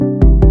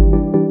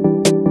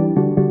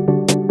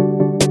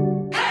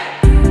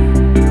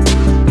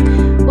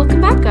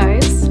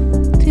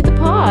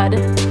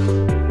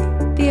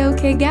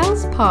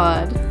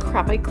pod.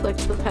 Crap, I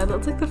clicked the pen.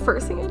 That's like the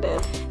first thing I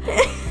did.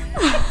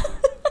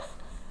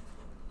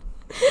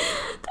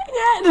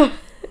 Dang it.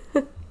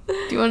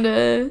 Do you want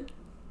to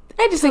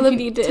I just think you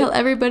need to tell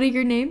everybody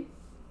your name?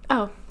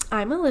 Oh,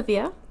 I'm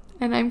Olivia.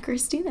 And I'm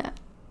Christina.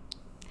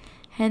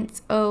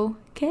 Hence,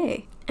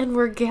 okay. And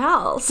we're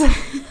gals.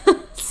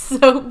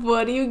 So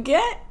what do you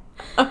get?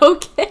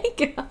 Okay,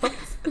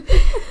 gals.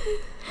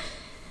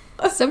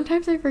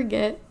 Sometimes I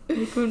forget.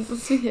 Like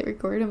once we hit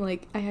record, I'm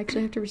like, I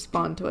actually have to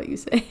respond to what you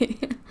say.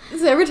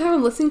 So every time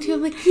I'm listening to you,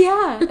 I'm like,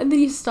 yeah. And then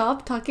you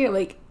stop talking. I'm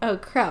like, oh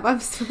crap, I'm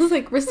supposed to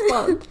like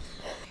respond.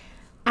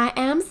 I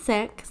am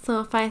sick, so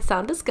if I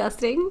sound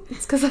disgusting,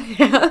 it's because I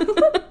am.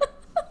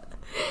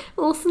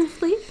 A little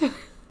sniffly.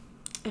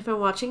 I've been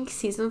watching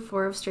season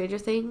 4 of Stranger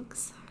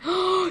Things.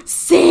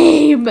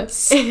 Same!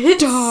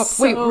 Stop!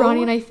 Wait,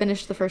 Ronnie and I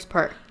finished the first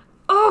part.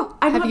 Oh,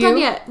 I'm Have not you? done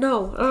yet.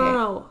 No.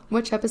 No.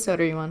 Which episode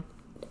are you on?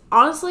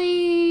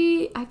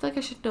 Honestly, I feel like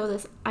I should know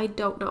this. I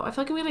don't know. I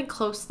feel like I'm getting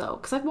close, though,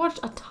 because I've watched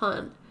a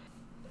ton.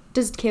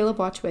 Does Caleb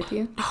watch with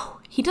you? No,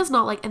 he does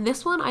not like. And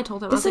this one, I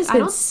told him, This I was has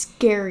like, been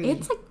scary.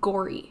 It's like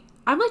gory.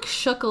 I'm like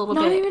shook a little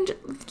Not bit.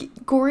 even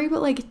gory,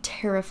 but like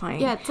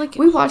terrifying. Yeah, it's like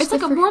we watched. It's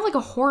like more like a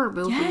horror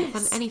movie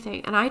Yes. than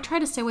anything. And I try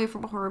to stay away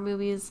from horror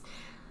movies.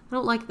 I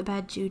don't like the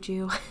bad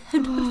juju.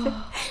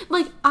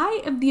 Like,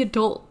 I am the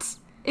adult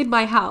in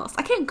my house.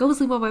 I can't go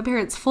sleep on my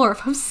parents' floor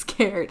if I'm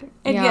scared.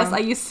 And Yeah. yes, I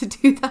used to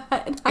do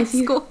that in high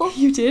school.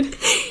 You did?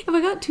 If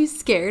I got too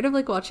scared of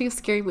like watching a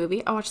scary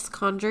movie, I watched The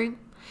Conjuring.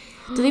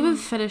 Didn't even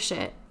finish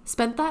it.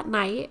 Spent that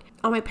night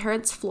on my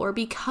parents' floor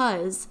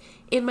because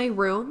in my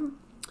room.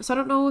 So I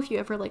don't know if you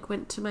ever like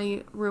went to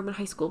my room in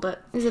high school,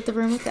 but Is it the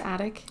room with the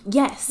attic?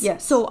 yes.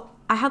 Yes. So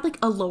I had like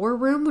a lower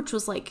room, which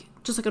was like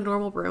just like a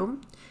normal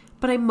room.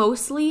 But I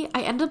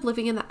ended up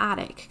living in the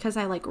attic because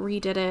I like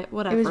redid it,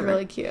 whatever. It was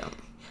really cute.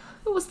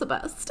 It was the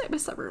best. I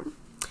miss that room.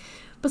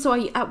 But so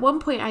at one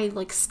point I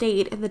like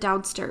stayed in the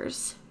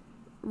downstairs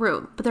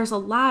room, but there's a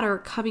ladder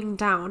coming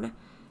down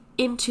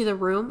into the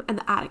room and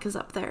the attic is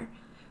up there.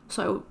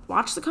 So I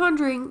watched The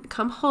Conjuring,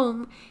 come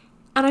home,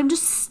 and I'm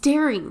just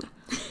staring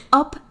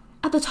up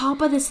at the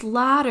top of this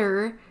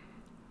ladder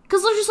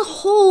because there's just a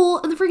hole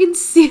in the freaking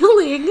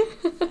ceiling.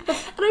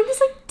 And I'm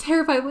just like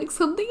terrified. I'm like,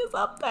 something is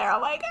up there. Oh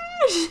my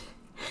gosh.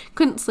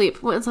 Couldn't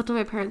sleep. Went and slept on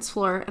my parents'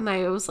 floor and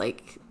I was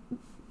like,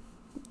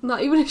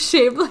 not even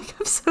ashamed. Like,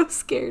 I'm so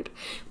scared.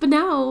 But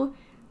now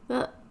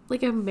that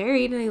like I'm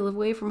married and I live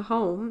away from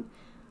home,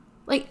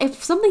 like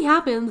if something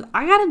happens,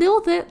 I gotta deal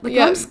with it. Like,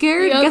 Yep. I'm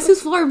scared. Yep. Guess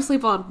whose floor I'm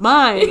sleep on?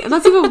 Mine. And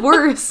that's even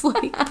worse.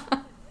 Like,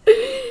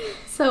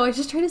 so I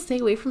just try to stay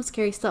away from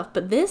scary stuff.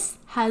 But this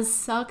has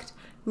sucked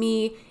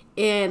me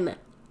in.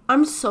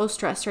 I'm so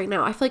stressed right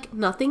now. I feel like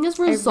nothing is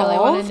resolved. I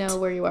really want to know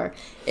where you are.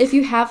 If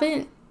you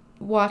haven't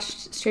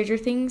watched Stranger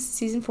Things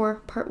season 4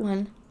 part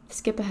 1,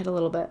 skip ahead a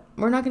little bit.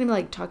 We're not going to be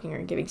like talking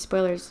or giving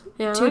spoilers.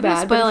 Yeah, Too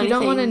bad. But if you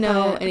don't want to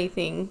know but-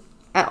 anything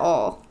at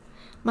all,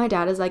 my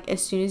dad is like,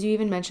 as soon as you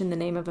even mention the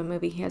name of a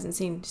movie he hasn't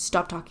seen,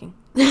 stop talking.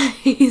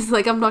 He's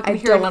like, I'm not gonna I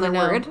hear don't another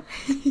wanna word.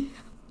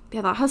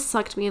 Yeah, that has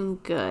sucked me in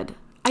good.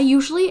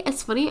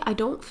 It's funny, I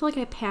don't feel like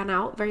I pan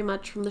out very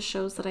much from the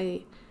shows that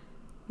I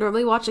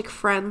normally watch, like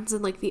Friends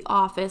and like The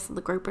Office and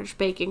the Great British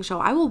Baking Show.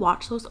 I will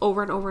watch those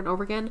over and over and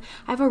over again.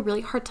 I have a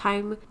really hard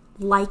time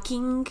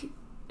liking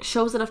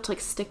shows enough to like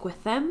stick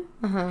with them.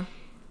 Uh-huh.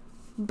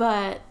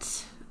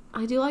 But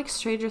I do like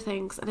Stranger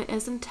Things and it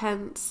is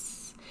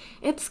intense.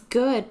 It's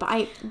good, but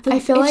I feel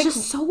it's like it's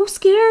just so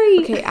scary.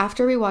 Okay,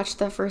 after we watched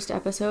the first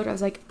episode, I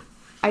was like,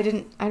 I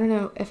don't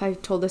know if I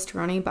told this to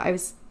Ronnie, but I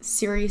was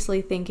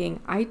seriously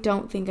thinking, I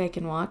don't think I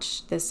can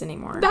watch this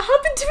anymore. That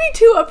happened to me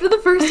too after the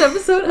first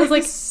episode. I was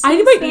like, So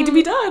I might need to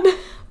be done.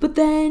 But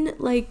then,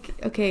 like,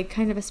 okay,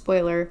 kind of a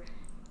spoiler.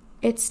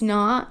 It's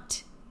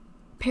not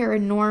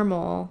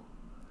paranormal.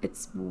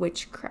 It's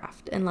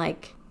witchcraft and,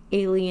 like,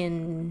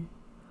 alien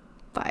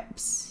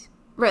vibes.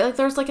 Right, like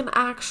there's like an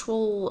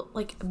actual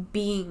like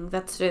being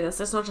that's doing this.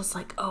 It's not just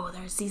like, oh,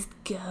 there's these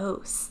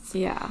ghosts.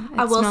 Yeah.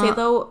 I will say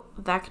though,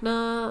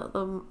 Vecna,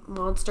 the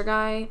monster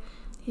guy,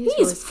 he's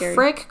really scary.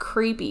 frick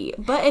creepy.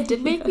 But it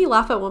did make me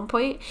laugh at one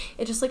point.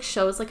 It just like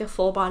shows like a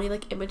full body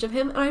like image of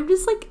him, and I'm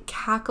just like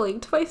cackling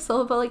to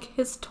myself about like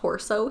his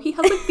torso. He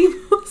has like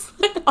the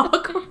most like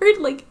awkward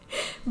like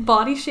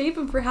body shape,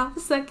 and for half a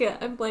second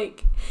I'm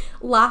like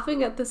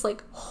laughing at this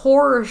like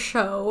horror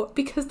show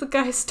because the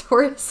guy's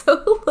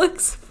torso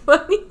looks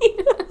funny.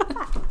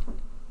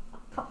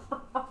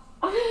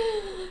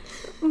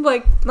 I'm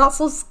like, not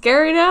so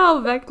scary now,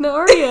 Vecna,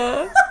 are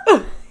ya?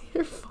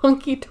 Your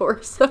funky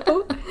torso.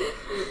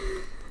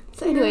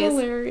 So anyways,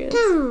 hilarious.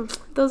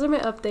 Those are my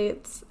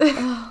updates.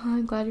 Oh,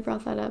 I'm glad you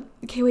brought that up.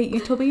 Okay, wait, you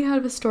told me you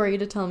had a story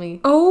to tell me.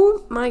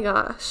 Oh my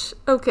gosh.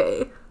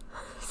 Okay.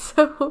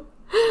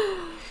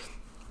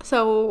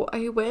 So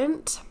I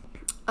went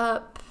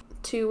up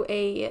to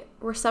a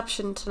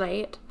reception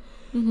tonight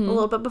a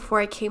little bit before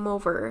I came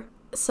over.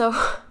 So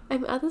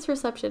I'm at this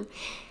reception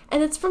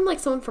and it's from like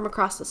someone from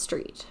across the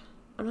street.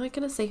 I'm not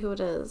gonna say who it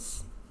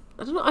is.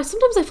 I don't know.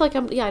 Sometimes I feel like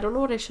I don't know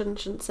what I should and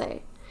shouldn't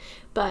say.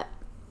 But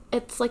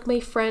It's like my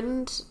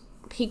friend,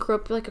 he grew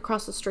up like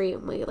across the street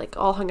and we like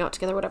all hung out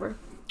together, whatever.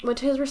 Went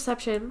to his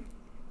reception,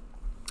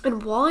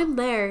 and while I'm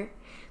there,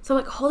 so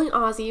I'm like holding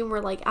Ozzy and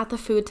we're like at the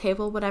food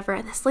table, whatever,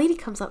 and this lady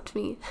comes up to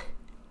me.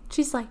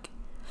 She's like,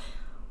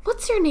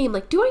 "What's your name?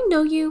 Like, do I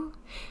know you?"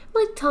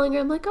 I'm like telling her,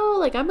 I'm like, "Oh,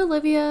 like I'm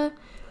Olivia."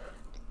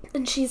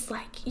 And she's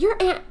like,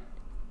 "Your aunt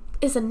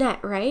is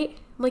Annette, right?"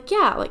 I'm like,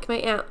 "Yeah, like my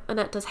aunt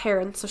Annette does hair,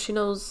 and so she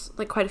knows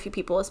like quite a few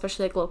people,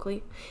 especially like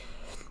locally."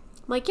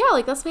 I'm like, "Yeah,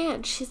 like that's my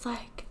aunt." She's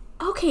like,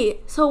 "Okay,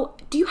 so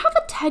do you have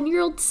a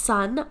 10-year-old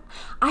son?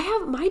 I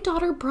have my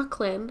daughter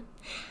Brooklyn."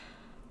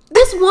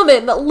 This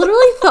woman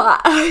literally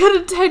thought I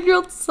had a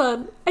 10-year-old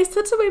son. I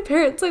said to my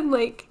parents, I'm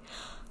like,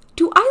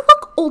 "Do I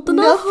look old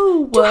enough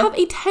to have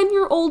a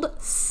 10-year-old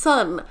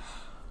son?"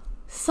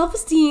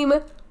 Self-esteem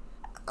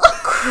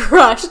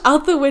crushed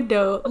out the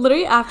window.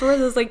 Literally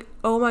afterwards, I was like,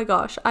 oh my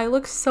gosh, I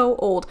look so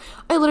old.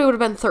 I literally would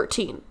have been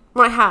 13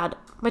 when I had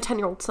my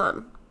 10-year-old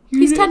son.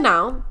 He's 10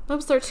 now. I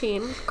was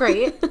 13.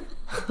 Great.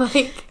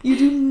 Like, you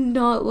do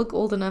not look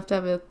old enough to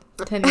have a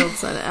 10-year-old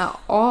son at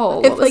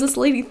all. What was this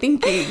lady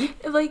thinking?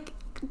 Like,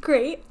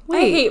 great. Wait,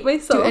 I hate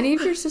myself. Do any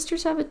of your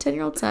sisters have a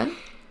 10-year-old son?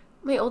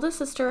 My oldest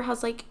sister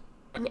has like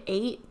an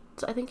 8.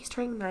 So I think he's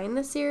turning 9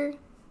 this year.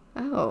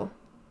 Oh.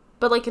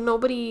 But like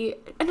nobody,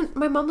 and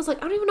my mom was like,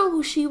 "I don't even know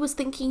who she was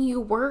thinking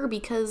you were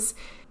because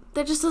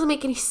that just doesn't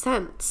make any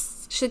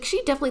sense." She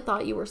definitely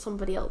thought you were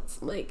somebody else.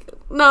 I'm like,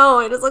 no,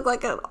 I just look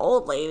like an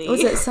old lady.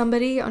 Was it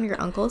somebody on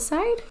your uncle's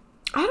side?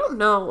 I don't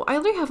know. I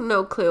literally have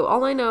no clue.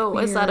 All I know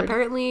is that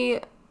apparently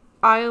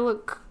I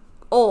look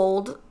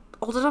old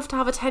enough to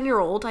have a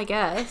 10-year-old, I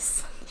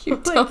guess. You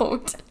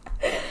don't.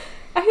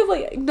 I have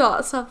like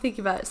not stopped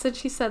thinking about it since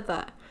she said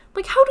that.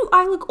 Like, how do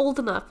I look old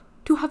enough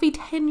to have a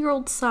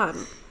 10-year-old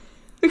son?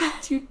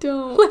 You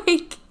don't.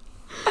 Like,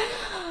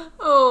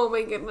 oh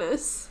my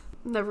goodness.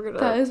 Never gonna.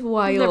 That is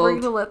wild. Never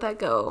gonna let that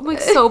go. I'm like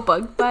so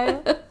bugged by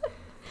it.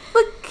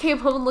 Like, came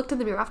home and looked in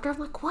the mirror after. I'm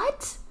like,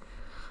 what?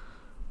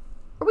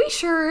 Are we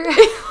sure? Are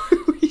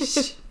we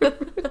sure?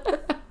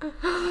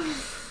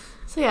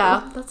 So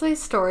yeah, that's my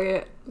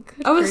story.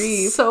 Good I was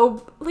grief.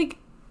 so like,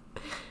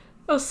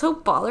 I was so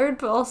bothered,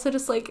 but also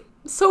just like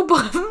so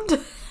bummed.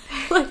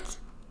 Like,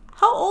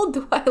 how old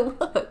do I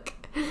look?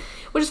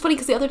 Which is funny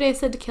because the other day I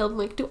said to Caleb,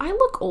 like, do I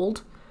look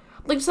old?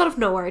 Like, just out of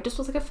nowhere. I just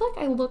was like, I feel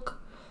like I look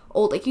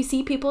old. Like, you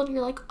see people and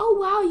you're like, oh,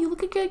 wow, you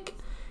look like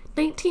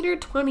 19 or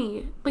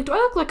 20. Like, do I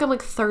look like I'm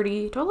like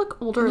 30? Do I look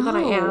older than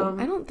I am?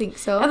 I don't think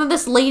so. And then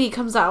this lady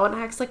comes out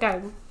and acts like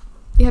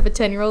You have a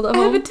 10-year-old at I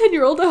home? have a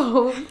 10-year-old at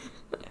home.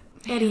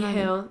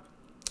 Anywho.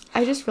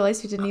 I just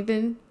realized we didn't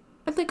even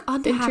I'm like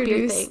on to happier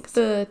introduce things.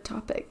 the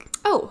topic.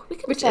 Oh, we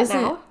can Which do that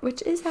isn't, now.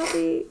 which is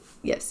happy.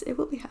 Yes, it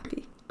will be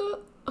happy.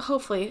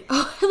 Hopefully.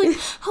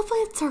 Hopefully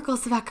it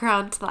circles back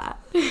around to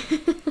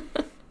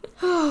that.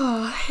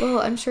 Well,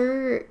 I'm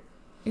sure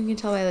you can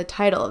tell by the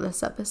title of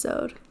this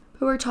episode.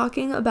 But we're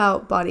talking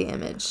about body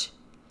image.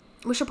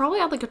 We should probably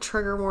add like a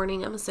trigger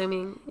warning, I'm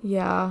assuming.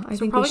 Yeah, I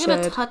think We're probably we going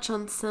to should. touch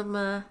on some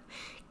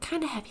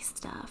kind of heavy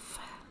stuff.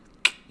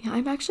 Yeah,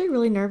 I'm actually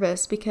really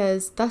nervous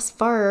because thus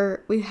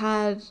far we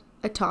had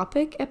a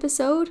topic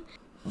episode,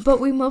 but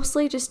we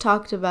mostly just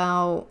talked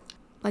about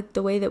like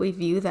the way that we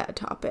view that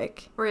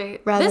topic.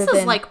 Right. Rather This than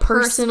is like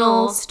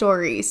personal personal.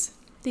 stories.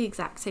 The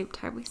exact same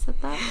time we said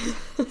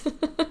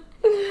that.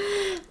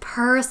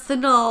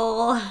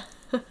 Personal.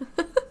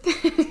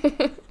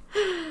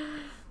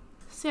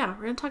 So yeah,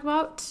 we're going to talk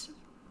about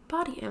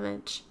body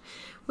image,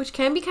 which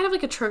can be kind of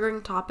like a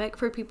triggering topic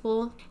for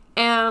people.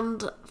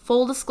 And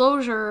full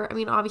disclosure, I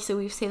mean, obviously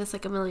we've said this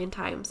like a million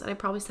times, and I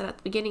probably said it at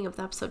the beginning of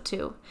the episode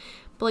too,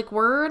 but like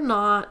we're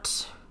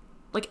not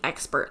like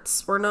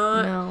experts. We're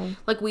not, No.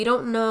 like we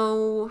don't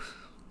know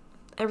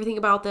everything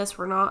about this.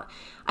 We're not,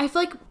 I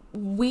feel like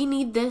we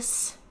need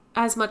this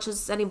as much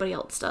as anybody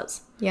else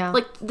does. Yeah.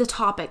 Like the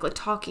topic, like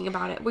talking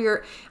about it.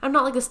 I'm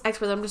not like this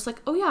expert. I'm just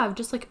like, oh yeah, I've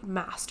just like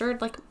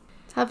mastered like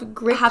Have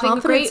great having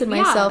confidence great- in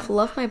myself. yeah.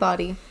 Love my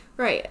body.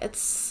 Right.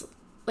 It's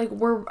like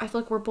I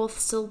feel like we're both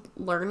still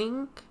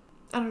learning.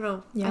 I don't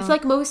know. Yeah. I feel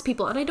like most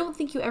people, and I don't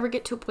think you ever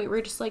get to a point where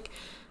you're just like,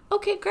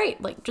 okay,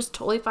 great. Like just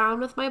totally fine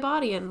with my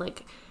body and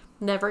like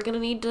never gonna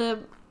need to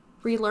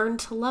relearn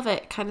to love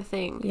it kind of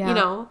thing. Yeah. You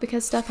know?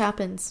 Because stuff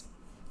happens.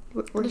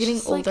 We're It's getting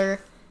just, like,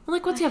 older. And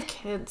like once you have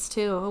kids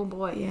too, oh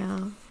boy. Yeah.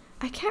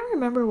 I can't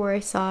remember where I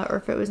saw it or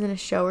if it was in a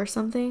show or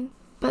something,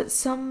 but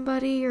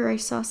I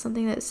saw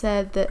something that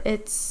said that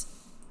it's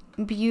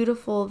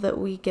beautiful that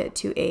we get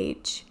to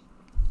age.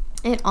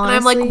 And honestly,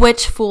 And I'm like,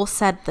 which fool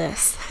said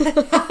this?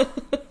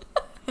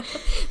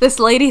 This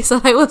lady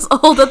said I was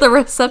old at the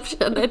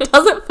reception. It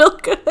doesn't feel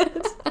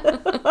good.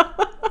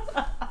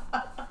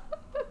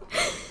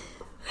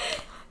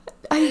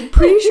 I'm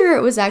pretty sure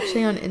it was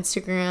actually on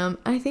Instagram.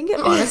 I think it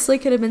honestly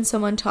could have been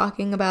someone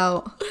talking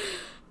about.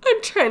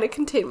 I'm trying to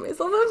contain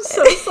myself. I'm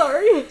so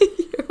sorry.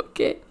 You're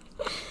okay.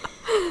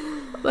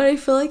 But I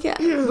feel like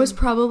it was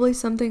probably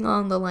something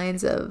along the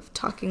lines of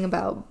talking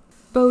about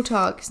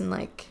Botox and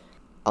like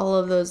all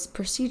of those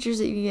procedures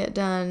that you get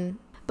done.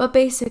 But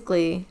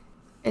basically,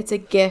 it's a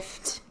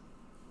gift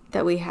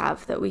that we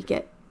have, that we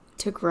get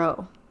to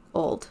grow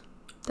old,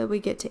 that we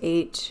get to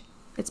age.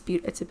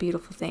 It's a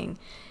beautiful thing.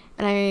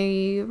 And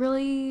I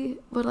really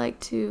would like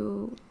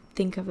to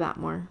think of that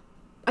more.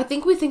 I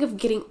think we think of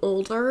getting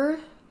older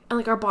and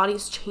like our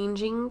bodies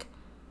changing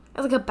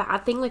as like a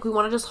bad thing. Like we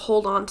want to just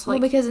hold on to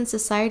like... Well, because in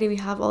society we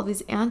have all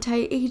these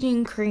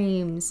anti-aging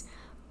creams,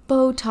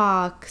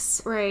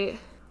 Botox. Right.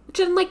 Which,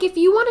 and like, if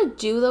you want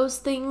to do those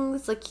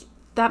things, like,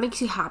 that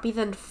makes you happy,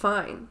 then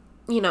fine,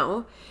 you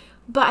know?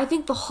 But I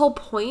think the whole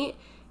point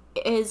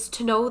is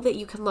to know that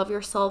you can love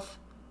yourself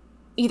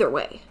either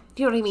way.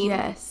 Do you know what I mean?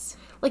 Yes.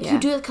 Like, you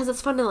do it because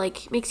it's fun and,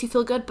 like, makes you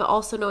feel good, but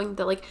also knowing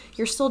that, like,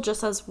 you're still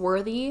just as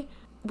worthy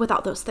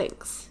without those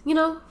things, you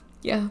know?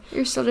 Yeah.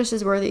 You're still just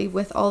as worthy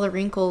with all the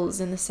wrinkles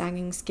and the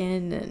sagging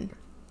skin and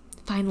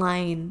fine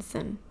lines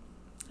and...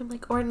 I'm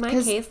like, or in my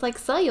case, like,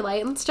 cellulite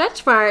and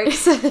stretch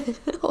marks.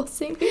 Oh,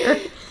 same here.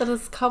 That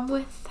has come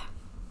with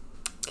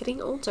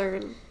getting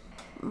older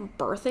and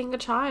birthing a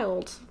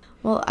child.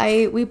 Well,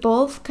 we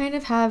both kind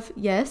of have,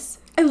 yes.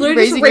 I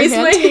literally just raised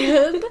my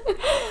hand.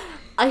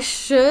 I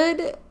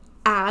should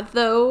add,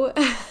 though,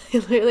 I'm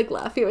literally, like,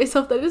 laughing at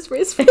myself that I just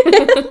raised my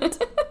hand.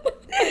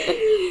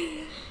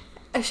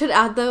 I should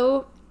add,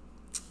 though,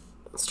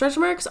 stretch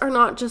marks are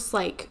not just,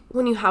 like,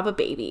 when you have a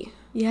baby.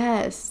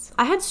 Yes.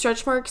 I had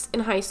stretch marks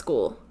in high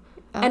school.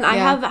 And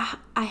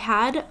I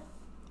had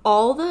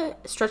all the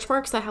stretch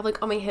marks that I have,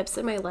 like, on my hips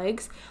and my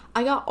legs.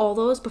 I got all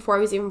those before I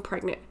was even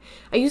pregnant.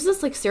 I used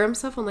this, like, serum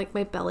stuff on, like,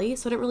 my belly,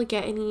 so I didn't really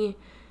get any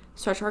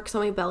stretch marks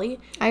on my belly.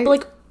 But,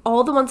 like,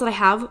 all the ones that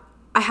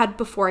I had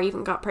before I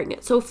even got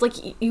pregnant. So if,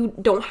 like, you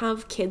don't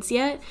have kids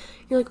yet,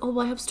 you're like, oh,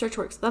 well, I have stretch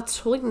marks. That's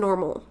totally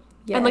normal.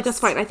 Yes. And, like, that's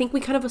fine. I think we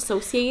kind of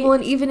associate. Well,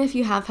 and even if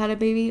you have had a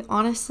baby,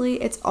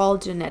 honestly, it's all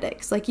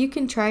genetics. Like, you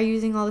can try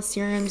using all the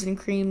serums and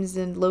creams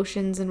and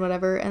lotions and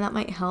whatever, and that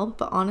might help.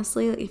 But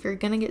honestly, if you're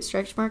going to get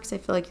stretch marks, I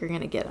feel like you're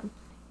going to get them.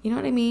 You know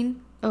what I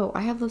mean? Oh,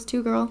 I have those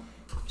too, girl.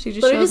 She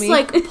just showed me.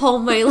 Like, pull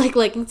my, like,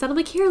 leggings down. I'm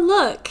like, here,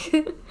 look.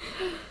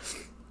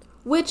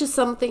 Which is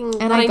something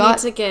that I need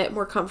to get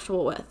more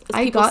comfortable with.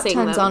 I got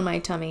tons on my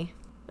tummy.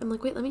 I'm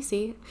like, wait, let me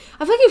see.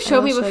 I feel like you've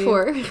showed me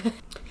before.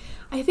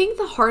 I think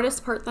the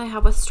hardest part that I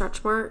have with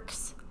stretch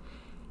marks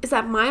is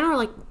that mine are,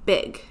 like,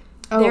 big.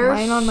 Oh, they're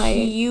mine on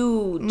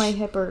huge. My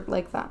hip are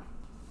like that.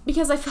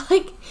 Because I feel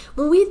like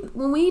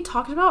when we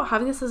talked about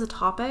having this as a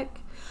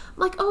topic, I'm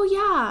like, oh,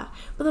 yeah.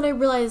 But then I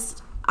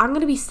realized I'm going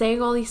to be saying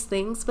all these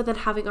things, but then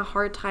having a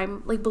hard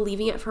time, like,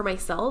 believing it for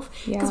myself.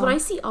 Because when I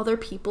see other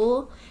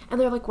people and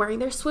they're, like, wearing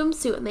their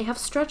swimsuit and they have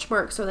stretch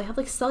marks or they have,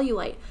 like,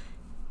 cellulite,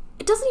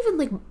 it doesn't even,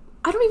 like...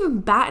 I don't even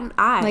bat an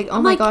eye. Like,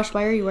 oh my gosh,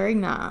 why are you wearing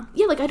that?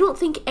 Yeah, like, I don't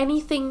think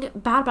anything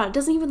bad about it. It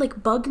doesn't even,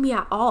 like, bug me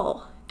at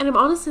all. And I'm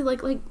honestly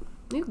like,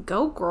 you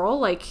go, girl.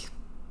 Like,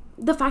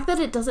 the fact that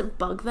it doesn't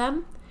bug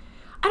them,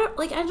 I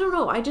don't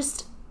know. I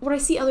just, when I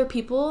see other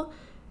people,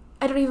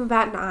 I don't even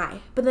bat an eye.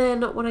 But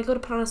then when I go to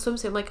put on a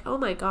swimsuit, I'm like, oh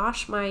my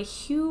gosh, my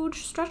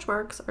huge stretch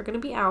marks are going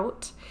to be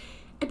out.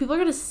 And people are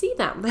going to see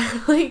them.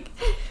 Like,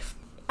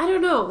 I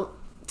don't know.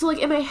 So, like,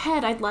 in my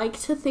head, I'd like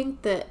to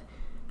think that,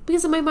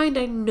 because in my mind,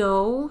 I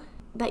know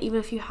that even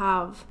if you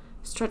have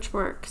stretch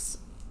marks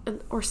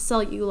or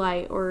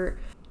cellulite, or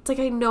it's like,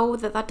 I know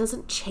that that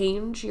doesn't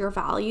change your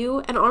value.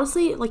 And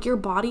honestly, like, your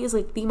body is,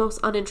 like, the most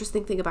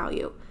uninteresting thing about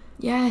you.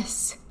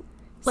 Yes.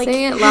 Like,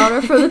 say it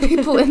louder for the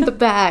people in the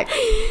back.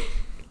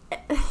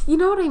 You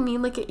know what I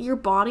mean? Like, your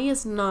body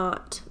is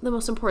not the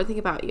most important thing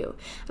about you.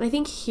 And I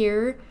think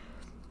here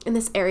in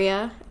this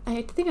area,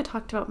 I think I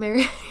talked about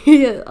Mary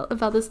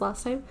about this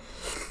last time,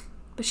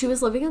 but she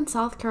was living in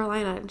South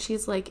Carolina, and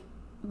she's like,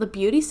 the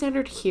beauty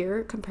standard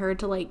here compared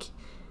to, like,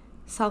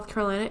 South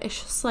Carolina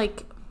is just,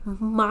 like,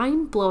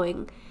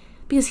 mind-blowing.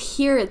 Because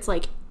here it's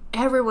like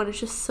everyone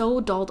is just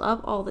so dolled up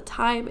all the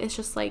time. It's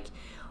just, like,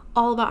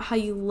 all about how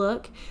you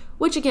look,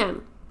 which,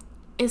 again,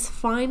 is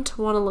fine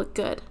to want to look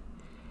good.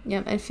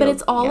 Yeah, but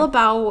it's all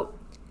about,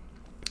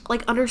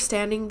 like,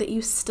 understanding that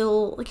you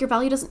still, like, your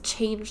value doesn't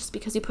change just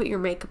because you put your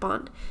makeup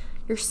on.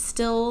 You're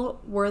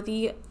still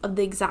worthy of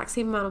the exact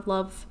same amount of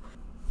love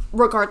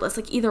regardless,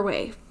 like, either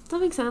way. Does that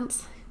make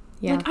sense?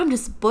 Yeah. Like, I'm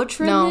just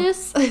butchering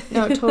this.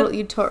 No, totally.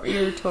 You're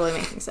totally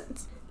making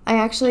sense. I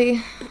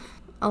actually,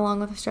 along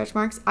with the stretch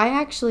marks, I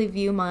actually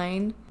view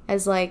mine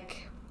as,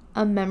 like,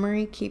 a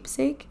memory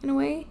keepsake in a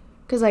way.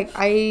 Because, like,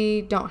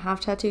 I don't have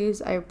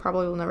tattoos. I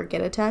probably will never get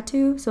a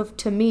tattoo. So,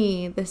 to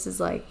me, this is,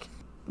 like,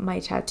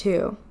 my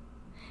tattoo.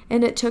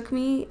 And it took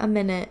me a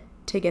minute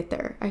to get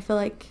there. I feel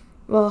like,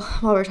 well,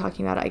 while we're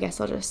talking about it, I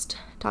guess I'll just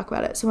talk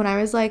about it. So, when I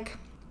was, like,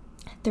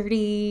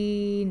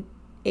 38...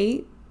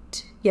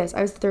 Yes,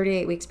 I was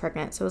 38 weeks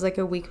pregnant, so it was like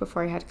a week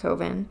before I had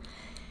COVID.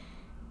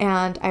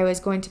 And I was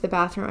going to the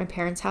bathroom at my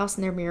parents' house,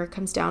 and their mirror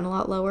comes down a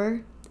lot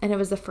lower. And it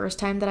was the first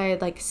time that I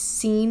had, like,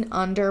 seen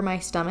under my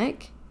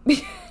stomach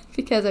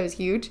because I was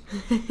huge.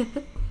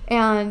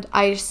 And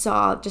I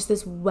saw just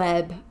this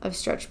web of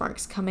stretch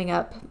marks coming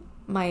up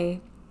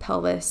my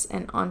pelvis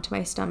and onto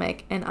my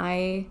stomach. And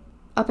I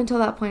up until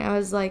that point, I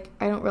was like,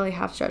 I don't really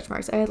have stretch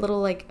marks. I had little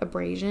like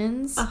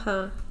abrasions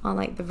on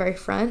like the very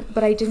front,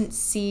 but I didn't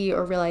see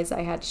or realize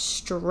I had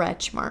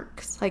stretch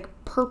marks, like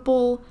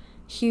purple,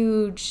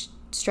 huge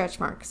stretch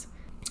marks.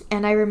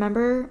 And I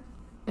remember,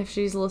 if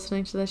she's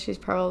listening to this, she's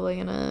probably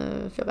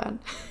gonna feel bad.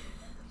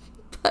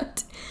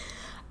 But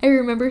I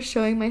remember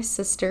showing my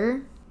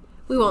sister.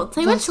 We won't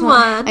say which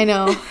one. I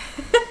know.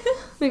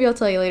 Maybe I'll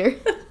tell you later.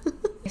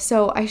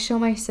 So I show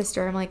my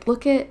sister. I'm like,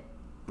 look at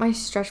my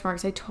stretch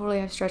marks. I totally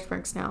have stretch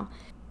marks now.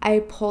 I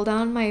pull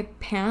down my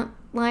pant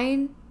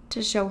line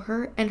to show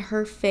her, and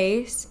her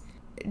face,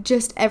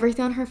 just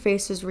everything on her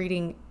face was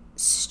reading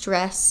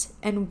stress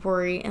and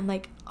worry and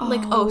like,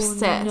 oh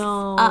sis.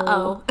 No.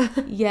 Uh-oh.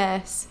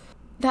 Yes.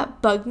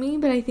 That bugged me,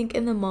 but I think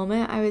in the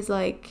moment I was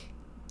like,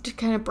 just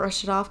kind of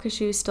brushed it off because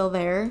she was still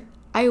there.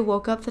 I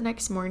woke up the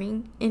next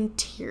morning in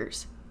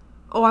tears.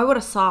 Oh, I would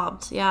have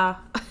sobbed. Yeah.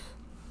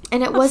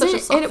 And it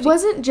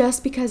wasn't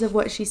just because of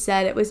what she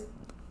said. It was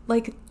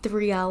like the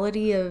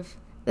reality of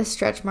the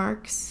stretch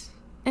marks.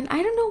 And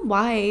I don't know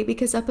why,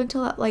 because up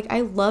until like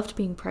I loved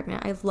being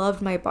pregnant. I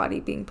loved my body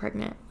being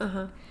pregnant.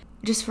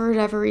 Just for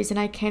whatever reason,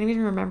 I can't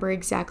even remember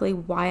exactly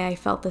why I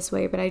felt this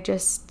way, but I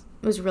just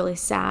was really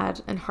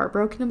sad and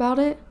heartbroken about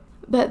it.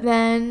 But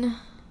then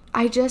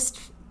I just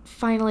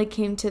finally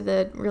came to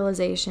the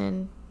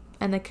realization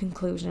and the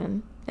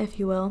conclusion, if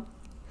you will,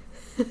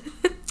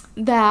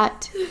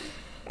 that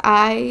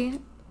I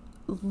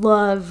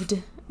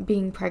loved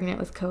being pregnant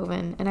with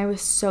Coven, and I was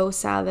so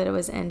sad that it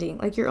was ending.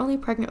 Like, you're only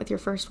pregnant with your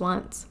first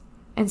once.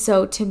 And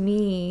so to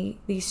me,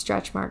 these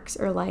stretch marks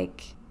are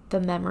like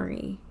the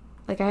memory.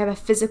 Like, I have a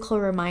physical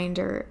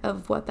reminder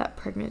of what that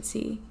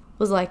pregnancy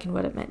was like and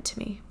what it meant to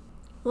me.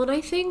 Well, and I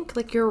think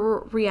like your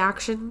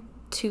reaction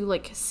to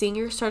like seeing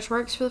your stretch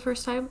marks for the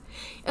first time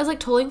is like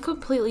totally and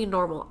completely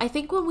normal. I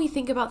think when we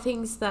think about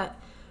things that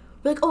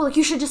we're like, oh, like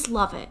you should just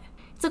love it.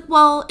 It's like,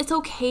 well, it's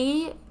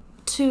okay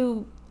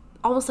to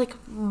almost like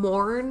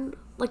mourn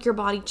like your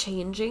body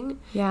changing.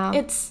 Yeah.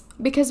 It's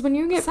because when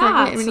you get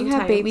pregnant and when you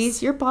have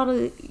babies, your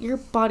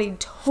body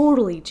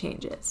totally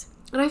changes.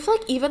 And I feel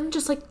like even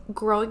just like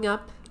growing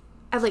up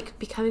and like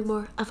becoming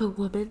more of a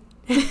woman.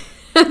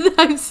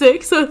 I'm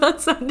 6, so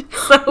that sounded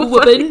so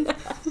woman.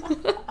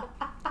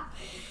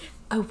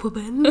 A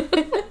woman.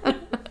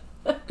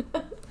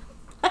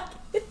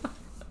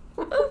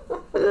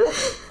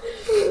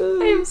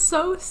 I am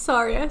so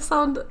sorry. I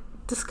sound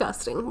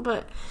disgusting,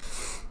 but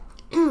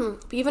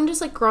even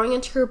just like growing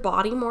into your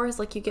body more as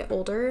like you get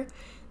older,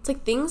 it's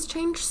like things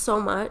change so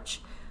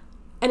much,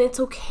 and it's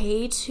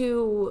okay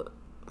to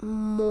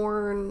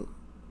mourn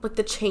like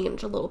the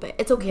change a little bit.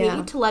 It's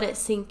okay to let it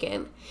sink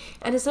in,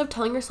 and instead of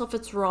telling yourself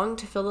it's wrong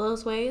to feel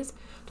those ways,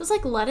 just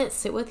like let it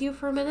sit with you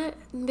for a minute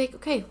and be like,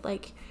 okay,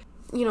 like,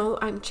 you know,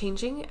 I'm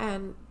changing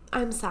and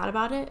I'm sad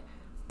about it,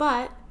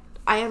 but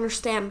I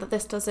understand that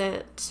this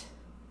doesn't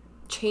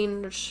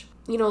change,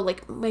 you know,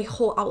 like my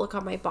whole outlook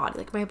on my body.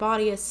 Like, my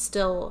body is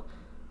still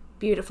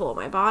beautiful.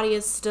 My body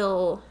is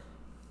still,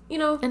 you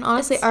know. And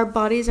honestly, our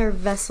bodies are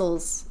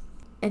vessels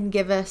and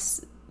give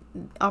us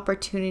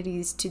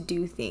opportunities to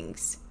do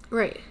things.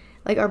 Right.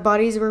 Like, our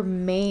bodies were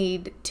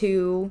made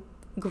to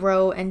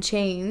grow and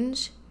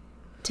change,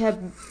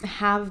 to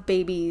have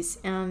babies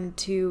and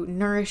to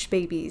nourish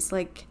babies.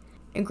 Like,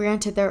 and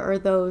granted, there are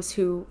those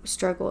who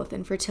struggle with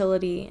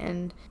infertility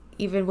and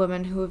even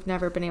women who have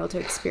never been able to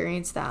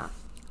experience that.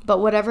 But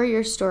whatever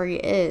your story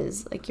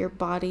is, like, your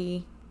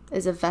body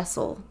is a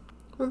vessel.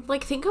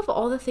 Like, think of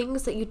all the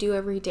things that you do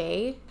every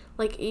day.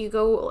 Like, you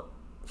go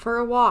for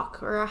a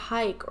walk or a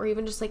hike or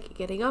even just like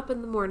getting up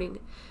in the morning.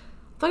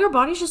 Like, our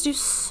bodies just do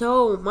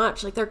so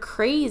much. Like, they're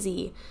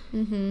crazy.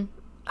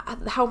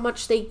 How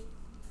much they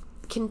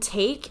can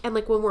take. And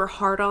like, when we're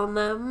hard on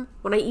them,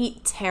 when I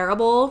eat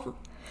terrible,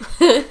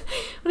 when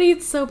I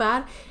eat so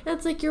bad, and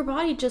it's like your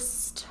body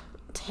just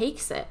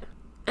takes it.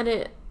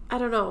 And I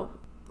don't know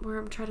where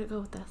I'm trying to go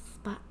with this,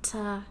 but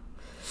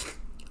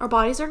our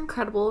bodies are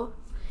incredible.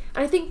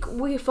 And I think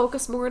we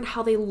focus more on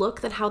how they look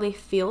than how they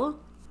feel.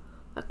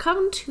 I've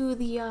come to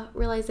the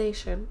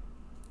realization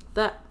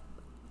that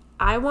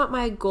I want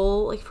my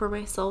goal, like, for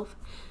myself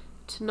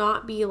to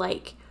not be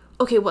like,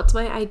 okay, what's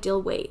my ideal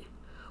weight?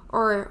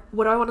 Or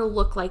what do I want to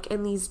look like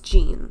in these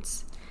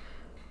jeans?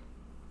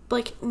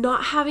 Like,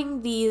 not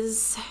having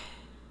these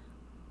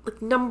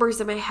like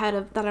numbers in my head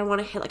of that I want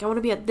to hit. Like, I want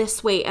to be at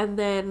this weight and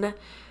then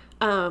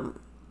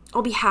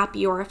I'll be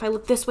happy. Or if I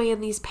look this way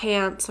in these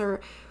pants or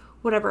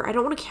whatever. I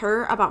don't want to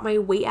care about my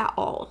weight at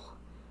all.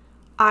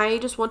 I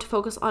just want to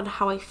focus on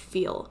how I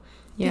feel.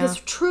 Yeah. Because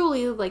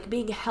truly, like,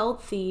 being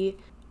healthy,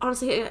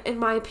 honestly, in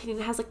my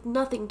opinion, has like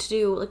nothing to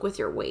do like with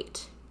your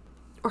weight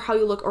or how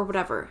you look or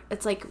whatever.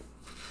 It's like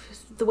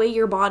the way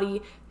your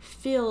body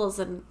feels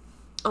and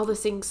all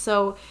those things.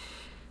 So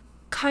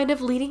kind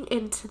of leading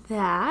into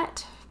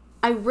that,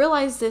 I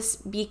realized this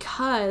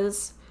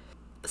because,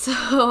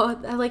 so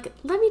I'm like,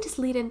 let me just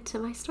lead into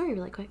my story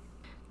really quick.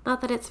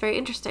 Not that it's very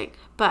interesting,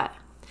 but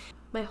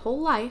my whole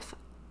life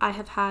I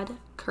have had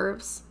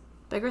curves,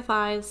 bigger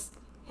thighs,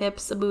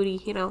 hips, a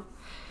booty, you know.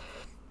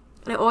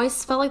 And I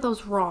always felt like that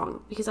was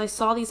wrong because I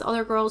saw these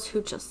other girls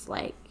who just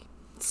like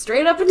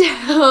straight up and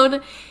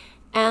down.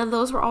 And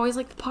those were always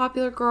like the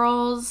popular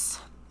girls.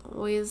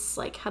 Always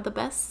like had the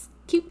best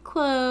cute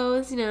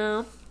clothes, you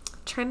know,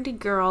 trendy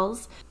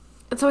girls.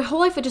 And so my whole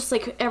life, I just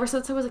like, ever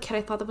since I was a kid,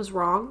 I thought that was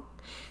wrong.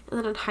 And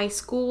then in high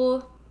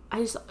school, I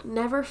just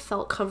never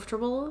felt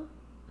comfortable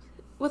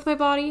with my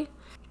body.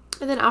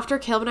 And then after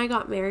Caleb and I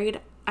got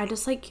married, I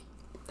just like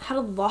had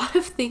a lot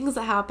of things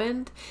that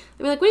happened.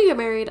 I mean, like when you get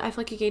married, I feel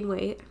like you gain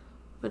weight,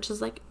 which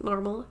is like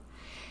normal.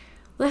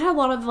 But I had a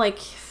lot of like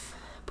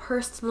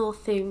personal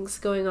things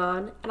going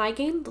on, and I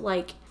gained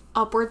like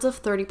upwards of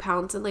 30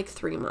 pounds in like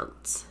 3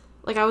 months.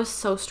 Like I was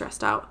so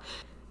stressed out.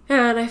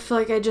 And I feel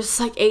like I just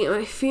like ate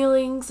my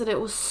feelings, and it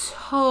was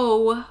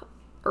so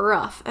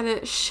rough, and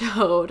it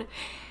showed.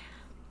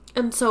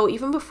 And so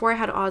even before I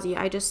had Ozzy,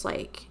 I just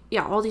like,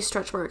 yeah, all these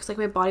stretch marks, like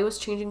my body was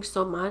changing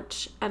so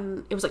much,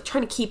 and it was like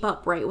trying to keep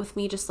up, right, with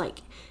me just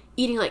like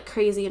eating like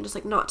crazy and just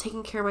like not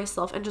taking care of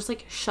myself and just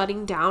like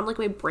shutting down. Like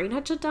my brain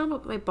had shut down,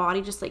 but my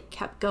body just like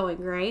kept going,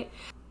 right?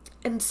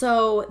 And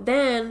so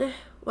then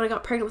when I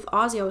got pregnant with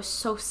Ozzy, I was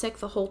so sick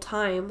the whole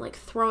time, like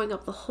throwing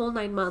up the whole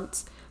 9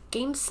 months.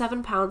 Gained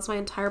 7 pounds my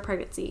entire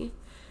pregnancy.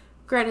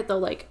 Granted though,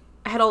 like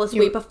I had all this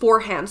weight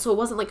beforehand, so it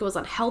wasn't like it was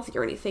unhealthy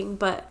or anything.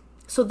 But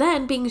so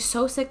then being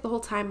so sick the whole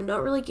time and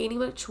not really gaining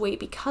much weight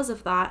because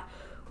of that,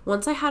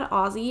 once I had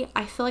Ozzy,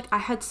 I feel like I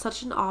had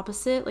such an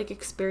opposite like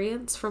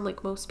experience from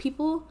like most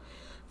people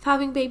of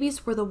having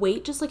babies, where the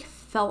weight just like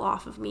fell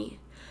off of me.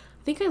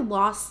 I think I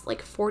lost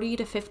like 40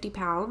 to 50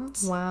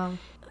 pounds. Wow.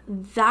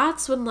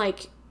 That's when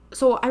like,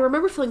 so I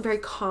remember feeling very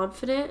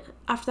confident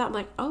after that. I'm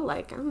like, oh,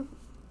 like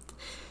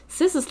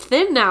sis is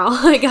thin now.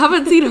 Like I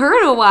haven't seen her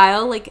in a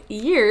while, like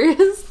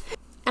years.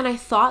 And I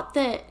thought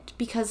that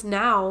because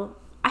now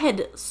I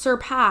had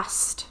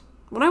surpassed,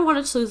 when I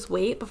wanted to lose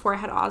weight before I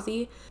had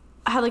Ozzy,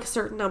 I had like a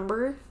certain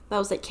number that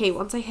was like, okay,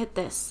 once I hit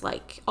this,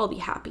 like I'll be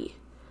happy.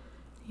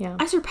 Yeah.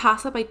 I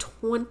surpassed that by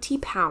 20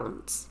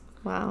 pounds.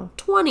 Wow.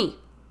 20.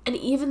 And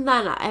even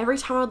then, every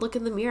time I would look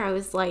in the mirror, I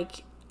was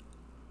like,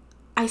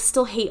 I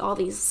still hate all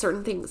these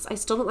certain things. I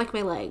still don't like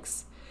my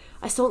legs.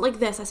 I still don't like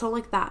this. I still don't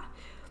like that.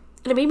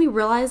 And it made me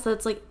realize that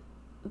it's like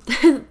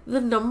the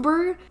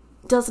number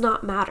does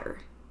not matter.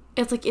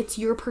 It's like it's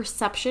your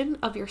perception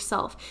of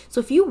yourself. So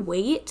if you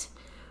wait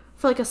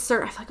for like a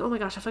certain, I feel like, oh my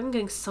gosh, I feel like I'm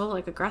getting so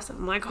like aggressive.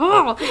 I'm like,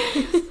 oh.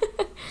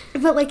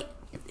 But like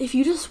if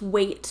you just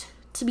wait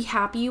to be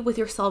happy with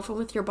yourself and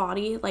with your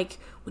body, like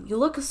when you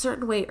look a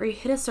certain way or you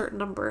hit a certain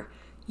number,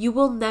 you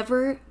will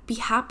never be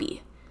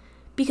happy.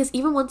 Because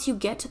even once you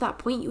get to that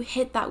point, you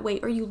hit that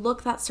weight or you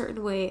look that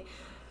certain way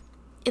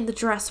in the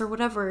dress or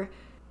whatever,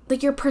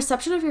 like your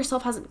perception of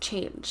yourself hasn't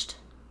changed.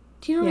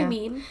 Do you know what I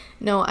mean?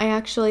 No, I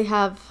actually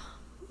have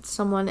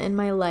someone in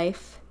my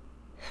life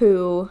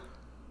who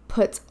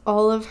puts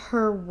all of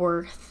her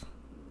worth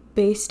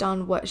based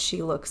on what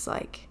she looks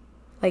like.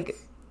 Like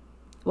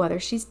whether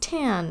she's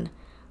tan,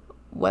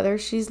 whether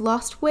she's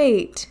lost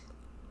weight.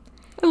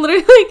 I'm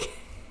literally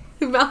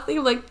like mouthing,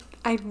 I'm like,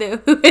 I know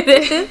who it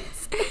is.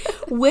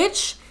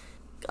 Which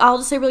I'll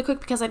just say really quick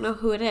because I know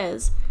who it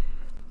is.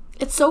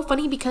 It's so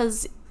funny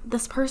because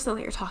this person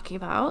that you're talking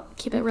about,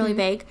 keep it really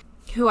vague,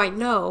 who I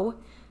know,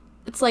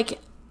 it's like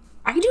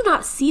I do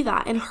not see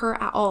that in her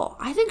at all.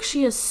 I think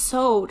she is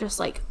so just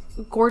like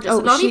gorgeous. Oh,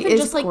 Not she even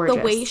is just like gorgeous.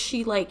 the way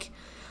she like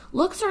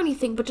looks or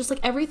anything, but just like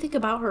everything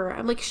about her.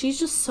 I'm like, she's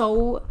just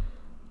so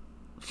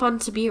fun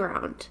to be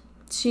around.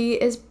 She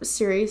is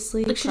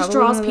seriously Like she just probably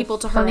draws one of the people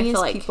to her, I funniest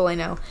feel like. people I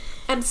know.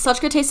 And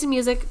such good taste in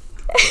music.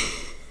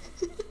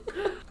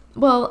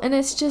 Well, and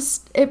it's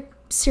just, it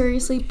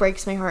seriously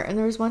breaks my heart. And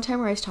there was one time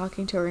where I was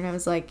talking to her and I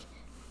was like,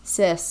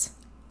 sis,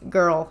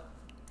 girl,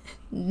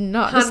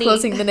 not Honey.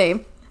 disclosing the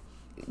name.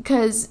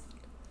 Because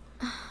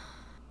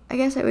I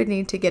guess I would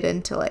need to get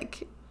into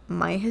like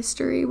my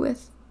history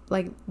with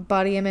like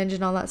body image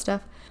and all that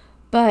stuff.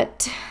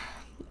 But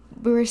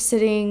we were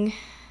sitting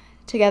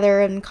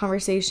together in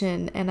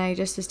conversation and I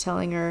just was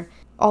telling her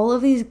all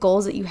of these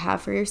goals that you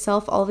have for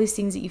yourself, all these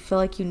things that you feel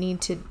like you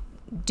need to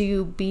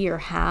do, be, or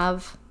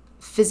have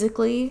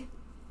physically,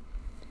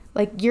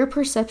 like your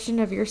perception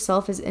of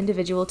yourself is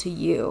individual to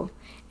you.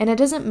 And it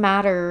doesn't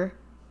matter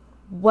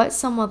what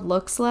someone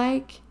looks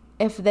like.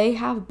 If they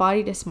have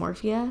body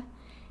dysmorphia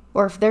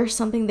or if there's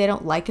something they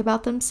don't like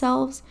about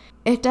themselves,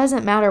 it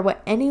doesn't matter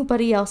what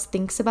anybody else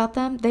thinks about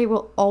them. They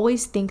will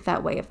always think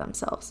that way of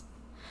themselves.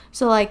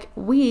 So like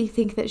we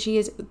think that she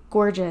is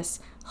gorgeous,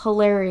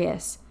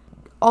 hilarious,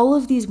 all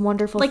of these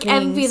wonderful like things.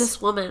 envy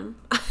this woman.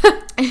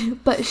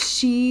 But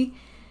she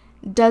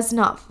does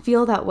not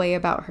feel that way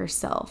about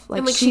herself. Like,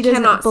 And, like, she she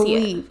doesn't cannot see it.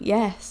 believe.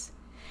 Yes.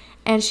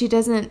 And she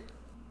doesn't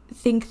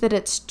think that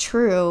it's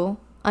true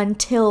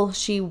until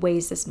she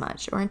weighs this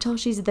much or until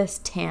she's this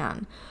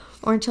tan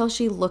or until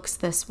she looks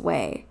this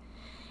way.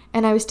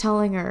 And I was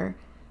telling her,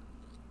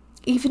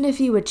 even if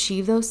you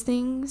achieve those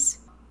things,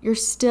 you're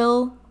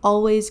still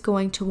always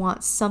going to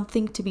want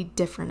something to be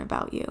different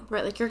about you.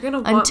 Right, like you're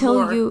gonna want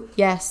more.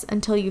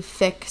 Until you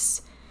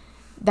fix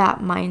that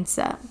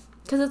mindset.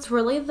 Because it's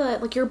really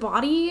like your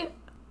body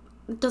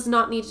does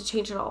not need to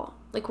change at all.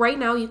 Like right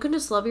now, you can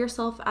just love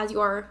yourself as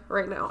you are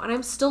right now. And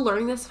I'm still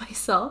learning this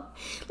myself.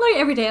 Like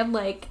every day I'm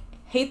like,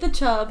 hate the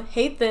chub,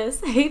 hate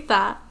this, hate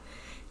that.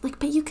 Like,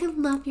 but you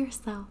can love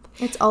yourself.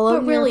 It's all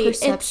of your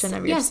perception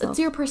of yourself. Yes, it's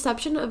your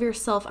perception of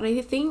yourself. And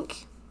I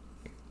think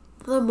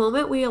the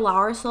moment we allow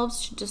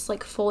ourselves to just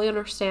like fully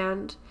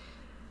understand,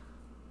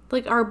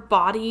 like our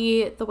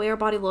body, the way our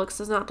body looks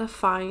does not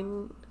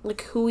define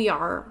like who we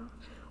are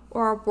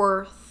or our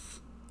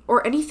worth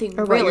or anything,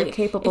 or really. What you're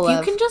capable if you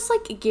of. can just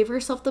like give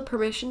yourself the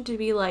permission to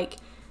be like,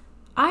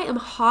 I am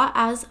hot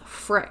as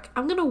frick.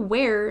 I'm gonna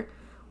wear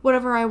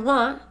whatever I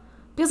want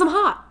because I'm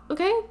hot.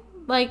 Okay,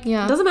 like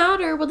Yeah. it doesn't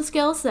matter what the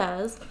scale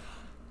says.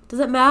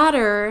 Doesn't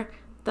matter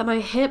that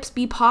my hips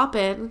be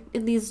popping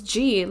in these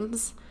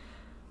jeans.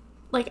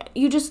 Like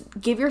you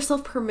just give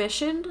yourself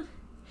permission,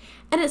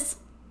 and it's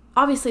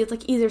obviously it's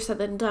like easier said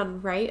than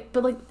done, right?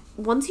 But like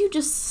once you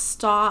just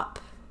stop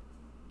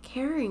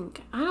caring,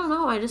 I don't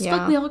know, I just feel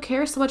like we all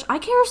care so much. I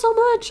care so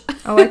much.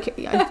 Oh,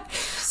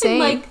 same.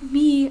 Like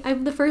me,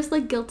 I'm the first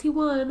like guilty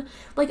one.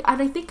 Like,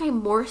 and I think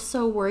I'm more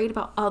so worried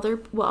about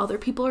what other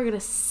people are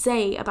gonna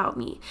say about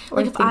me.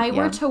 Like if I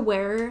were to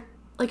wear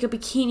like a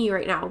bikini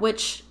right now,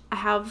 which I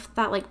have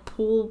that like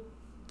pool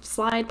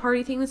slide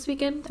party thing this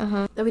weekend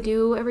that we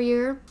do every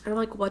year, and I'm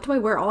like, what do I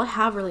wear? All I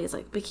have really is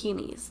like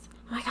bikinis.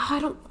 I'm like, oh, I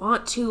don't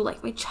want to.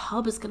 Like my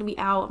chub is gonna be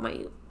out,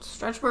 my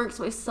stretch marks,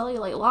 my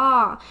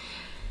cellulite,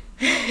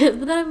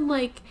 but then I'm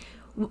like,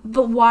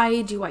 but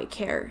why do I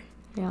care?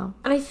 Yeah.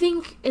 And I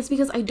think it's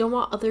because I don't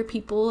want other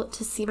people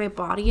to see my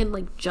body and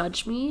like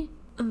judge me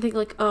and think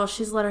like, oh,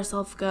 she's let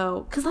herself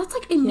go. Because that's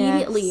like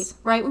immediately,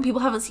 right? When people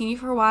haven't seen you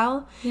for a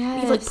while,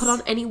 you've like put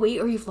on any weight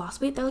or you've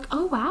lost weight, they're like,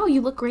 oh wow, you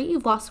look great,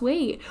 you've lost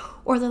weight.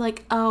 Or they're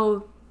like,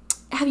 oh,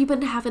 have you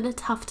been having a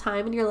tough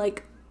time? And you're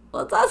like,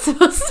 what's that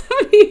supposed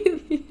to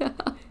mean? Yeah.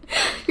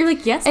 You're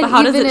like, yes, but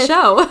how does it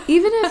show?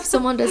 Even if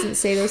someone doesn't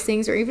say those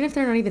things, or even if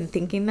they're not even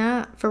thinking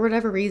that, for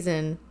whatever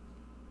reason,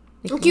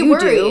 like you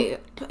worry.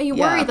 You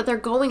worry that they're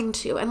going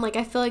to. And like,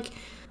 I feel like,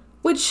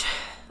 which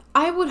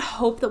I would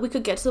hope that we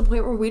could get to the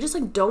point where we just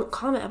like don't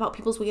comment about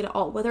people's weight at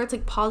all, whether it's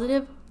like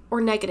positive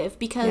or negative.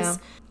 Because,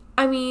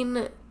 I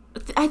mean,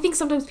 I think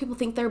sometimes people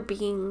think they're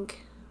being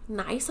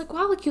nice. Like,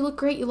 wow, like you look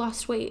great, you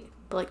lost weight.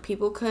 But like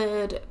people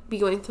could be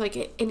going through like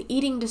an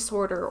eating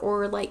disorder,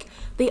 or like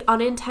they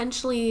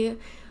unintentionally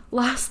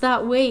lost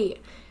that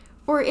weight,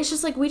 or it's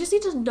just like we just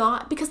need to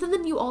not, because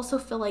then you also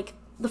feel like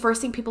the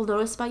first thing people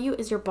notice about you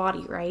is your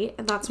body, right?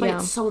 And that's why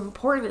it's so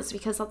important, is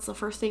because that's the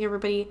first thing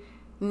everybody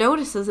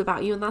notices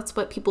about you, and that's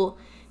what people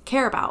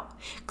care about.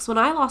 Because when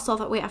I lost all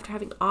that weight after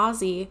having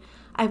Ozzy,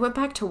 I went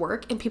back to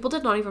work and people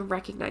did not even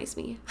recognize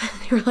me.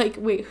 They were like,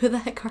 wait, who the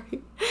heck are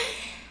you?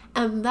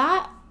 And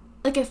that,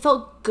 like, it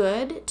felt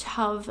good to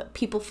have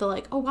people feel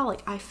like, oh wow,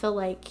 like I feel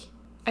like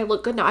I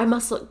look good now. I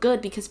must look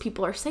good because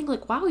people are saying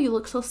like, wow, you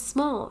look so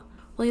small.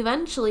 Well,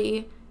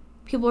 eventually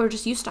people are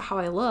just used to how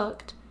I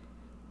looked,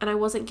 and I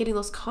wasn't getting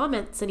those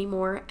comments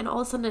anymore. And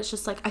all of a sudden it's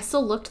just like, I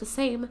still looked the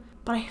same,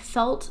 but I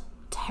felt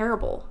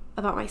terrible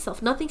about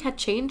myself. Nothing had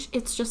changed.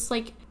 It's just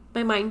like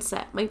my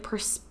mindset,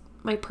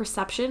 my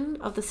perception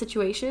of the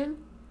situation.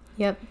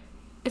 Yep.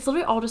 It's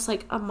literally all just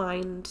like a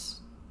mind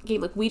game.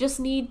 Like we just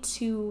need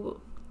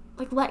to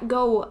like let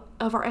go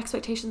of our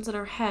expectations in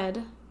our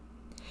head.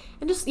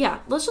 And just,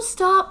 let's just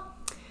stop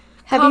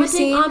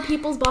commenting on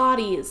people's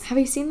bodies. Have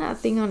you seen that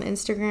thing on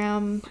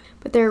Instagram?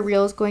 But there are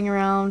reels going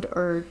around,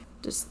 or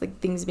just like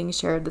things being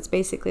shared, that's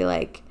basically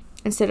like,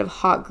 instead of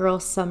hot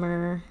girl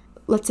summer,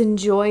 let's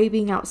enjoy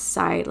being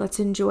outside. Let's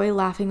enjoy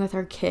laughing with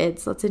our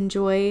kids. Let's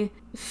enjoy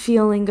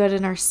feeling good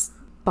in our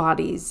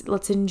bodies.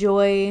 Let's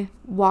enjoy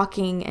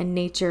walking and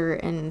nature,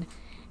 and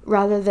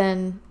rather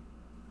than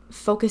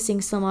focusing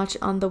so much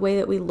on the way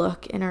that we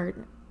look in our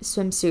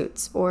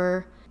swimsuits,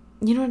 or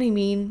you know what I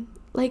mean?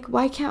 Like,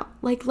 why can't,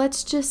 like,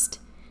 let's just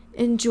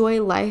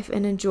enjoy life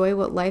and enjoy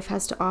what life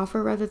has to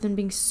offer, rather than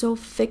being so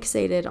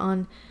fixated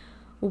on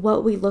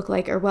what we look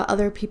like or what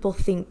other people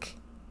think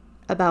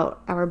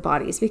about our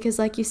bodies. Because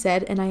like you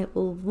said, and I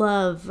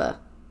love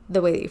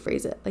the way that you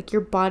phrase it, like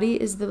your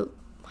body is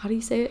how do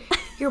you say it?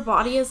 Your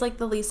body is like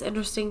the least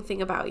interesting thing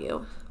about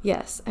you.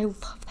 Yes, I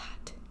love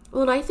that.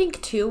 Well, and I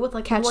think too with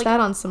like catch that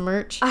on some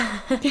merch.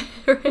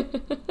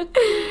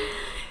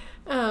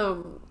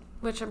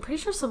 Which I'm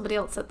pretty sure somebody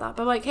else said that,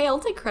 but I'm like, hey, I'll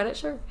take credit,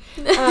 sure.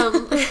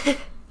 But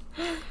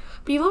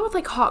even with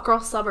like hot girl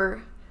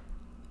summer,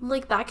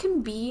 like that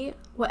can be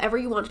whatever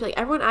you want to be. Like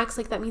everyone acts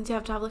like that means you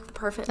have to have like the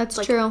perfect, that's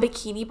like, true,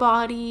 bikini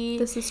body.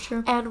 This is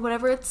true. And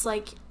whatever, it's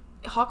like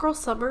hot girl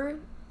summer,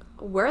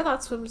 wear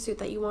that swimsuit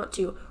that you want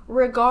to,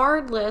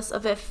 regardless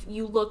of if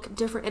you look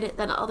different in it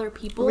than other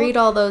people. Read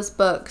all those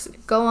books.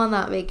 Go on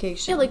that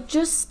vacation. Yeah, like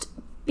just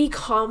be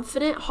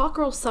confident. Hot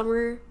girl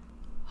summer,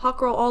 hot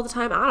girl all the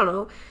time. I don't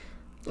know,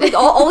 like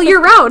all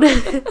year round.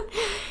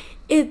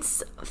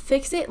 It's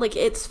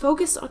it's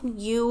focused on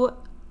you,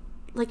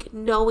 like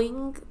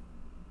knowing,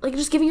 like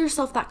just giving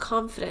yourself that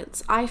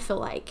confidence. I feel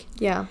like,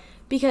 yeah,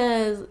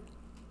 because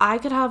I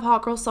could have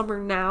hot girl summer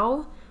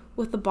now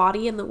with the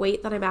body and the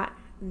weight that I'm at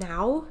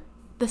now,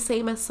 the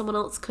same as someone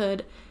else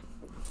could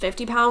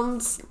 50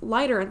 pounds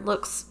lighter and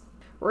looks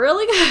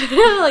really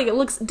good. Like, it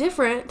looks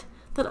different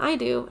than I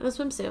do in a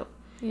swimsuit.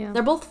 Yeah.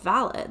 They're both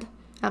valid.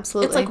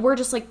 Absolutely. It's like we're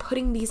just like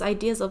putting these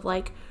ideas of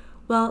like,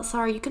 well,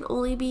 sorry, you can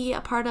only be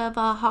a part of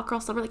a hot girl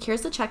summer. Like,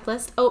 here's the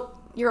checklist. Oh,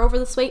 you're over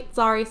this weight.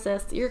 Sorry,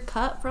 sis. You're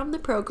cut from the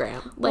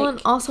program. Like, well,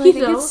 and also I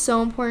think it's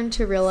so important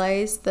to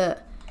realize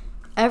that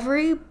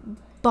every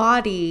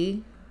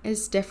body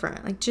is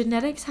different. Like,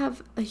 genetics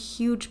have a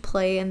huge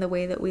play in the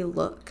way that we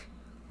look.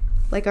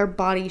 Like, our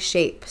body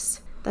shapes.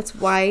 That's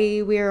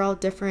why we are all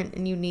different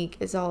and unique,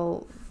 is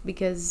all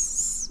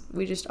because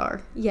we just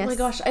are. Yes. Oh my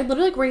gosh, I'm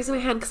literally like raising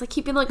my hand because I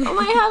keep being like, oh,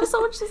 I have so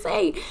much to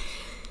say.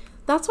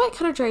 That's why it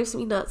kind of drives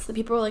me nuts that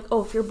people are like,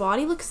 oh, if your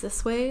body looks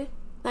this way,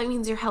 that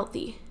means you're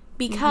healthy.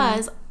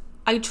 Because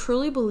I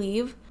truly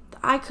believe that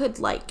I could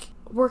like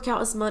work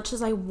out as much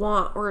as I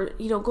want, or,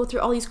 you know, go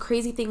through all these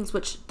crazy things,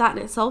 which that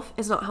in itself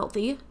is not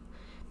healthy.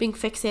 Being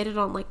fixated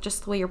on like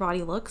just the way your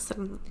body looks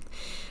and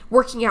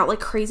working out like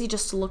crazy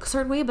just to look a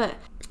certain way. But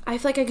I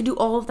feel like I could do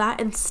all of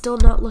that and still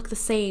not look the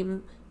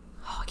same.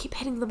 Oh, I keep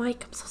hitting the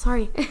mic. I'm so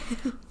sorry.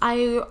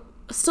 I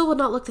still would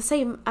not look the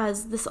same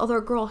as this other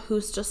girl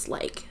who's just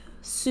like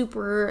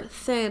super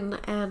thin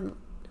and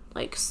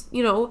like,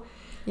 you know,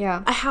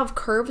 Yeah. I have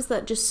curves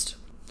that just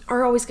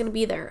are always going to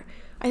be there.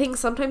 I think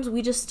sometimes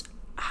we just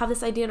have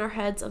this idea in our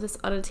heads of this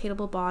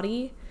unattainable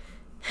body.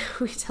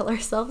 We tell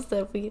ourselves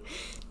that if we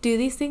do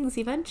these things,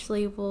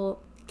 eventually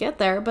we'll get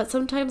there. But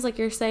sometimes, like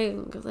you're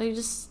saying,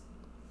 there's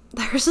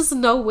just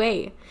no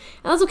way.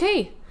 And that's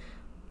okay.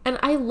 And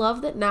I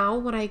love that now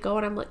when I go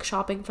and I'm like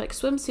shopping for like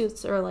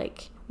swimsuits or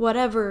like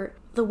whatever,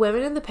 the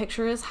women in the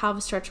pictures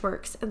have stretch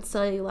marks and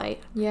cellulite.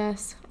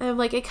 Yes. And I'm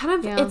like, it kind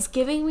of, it's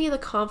giving me the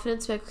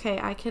confidence to be like,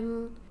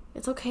 okay,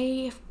 it's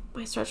okay if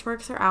my stretch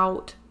marks are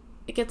out.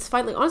 It gets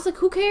fine. Like, honestly,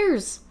 who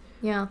cares?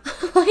 Yeah.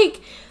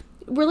 Like,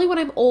 really, when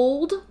I'm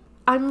old,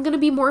 I'm going to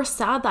be more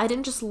sad that I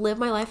didn't just live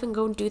my life and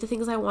go and do the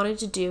things I wanted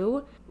to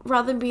do,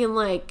 rather than being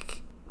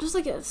like, just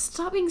like,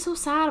 stop being so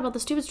sad about the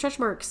stupid stretch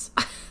marks.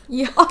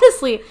 Yeah.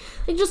 Honestly,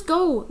 like, just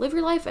go, live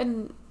your life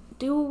and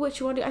do what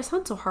you want to do. I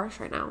sound so harsh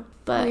right now,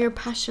 but You're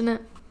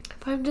passionate.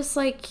 But I'm just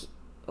like,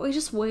 we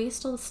just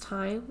waste all this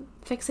time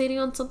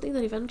fixating on something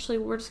that eventually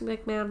we're just gonna be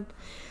like, man,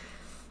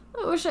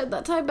 I wish I had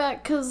that time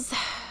back. Cause,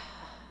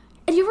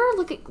 and you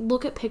ever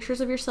look at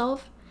pictures of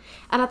yourself,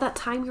 and at that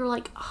time you're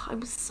like, oh,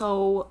 I'm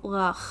so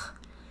ugh,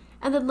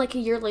 and then like a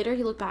year later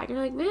you look back and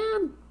you're like,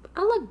 man,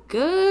 I look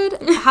good.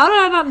 How did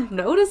I not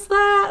notice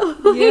that?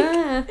 Like,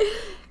 Yeah.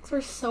 Cause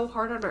we're so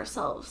hard on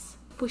ourselves.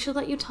 We should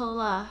let you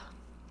tell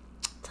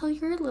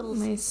your little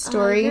My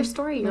story. your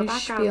story, your my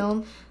background.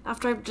 spiel.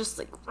 After I've just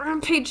like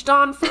rampaged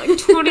on for like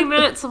 20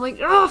 minutes, I'm like,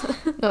 ugh.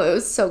 No, it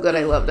was so good.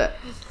 I loved it.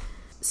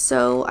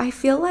 So I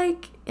feel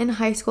like in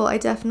high school, I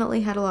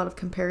definitely had a lot of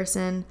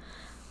comparison.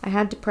 I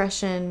had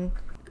depression,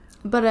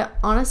 but it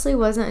honestly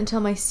wasn't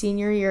until my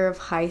senior year of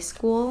high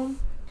school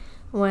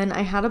when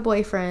I had a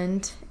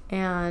boyfriend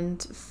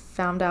and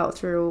found out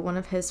through one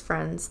of his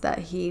friends that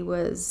he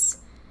was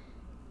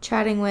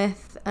chatting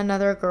with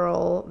another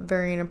girl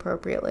very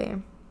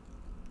inappropriately.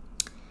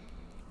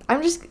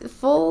 I'm just,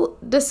 full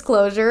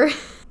disclosure,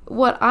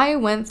 what I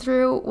went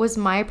through was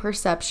my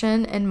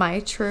perception and my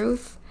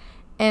truth,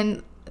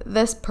 and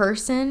this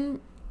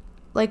person,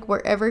 like,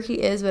 wherever he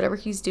is, whatever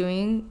he's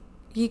doing,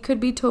 he could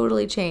be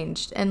totally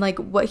changed, and like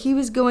what he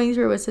was going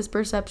through was his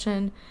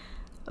perception,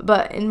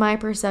 but in my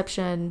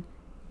perception,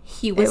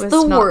 He was it was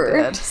the not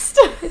worst.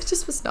 good. It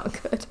just was not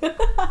good.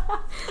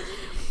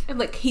 And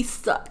like, he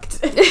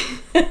sucked.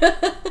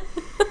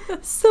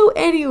 So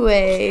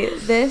anyway,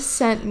 this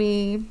sent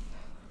me,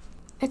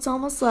 it's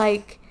almost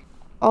like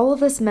all of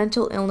this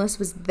mental illness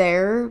was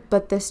there,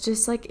 but this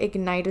just like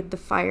ignited the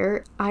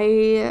fire.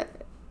 I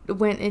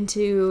went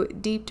into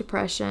deep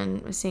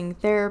depression, was seeing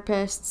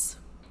therapists,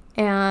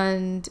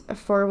 and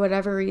for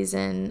whatever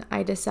reason,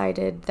 I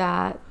decided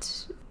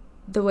that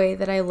the way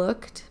that I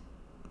looked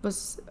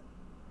was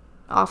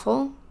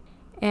awful.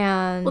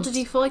 And Well, did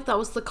you feel like that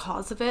was the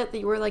cause of it? That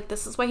you were like,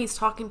 this is why he's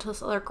talking to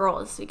this other girl,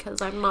 is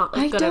because I'm not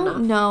like, good enough? I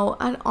don't know.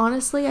 And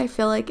honestly, I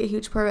feel like a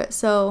huge part of it.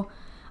 So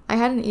I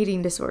had an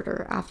eating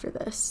disorder after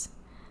this.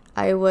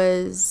 I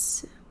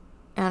was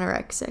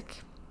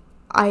anorexic.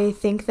 I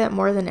think that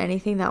more than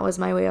anything, that was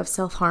my way of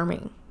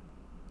self-harming,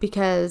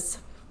 because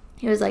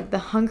it was like the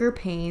hunger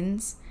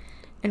pains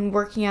and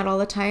working out all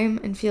the time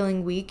and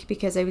feeling weak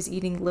because I was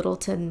eating little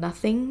to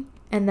nothing,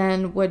 and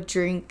then would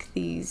drink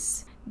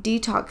these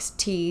detox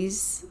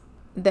teas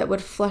that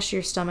would flush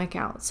your stomach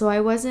out. So I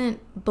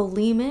wasn't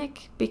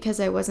bulimic because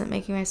I wasn't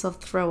making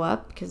myself throw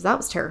up, because that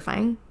was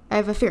terrifying. I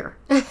have a fear.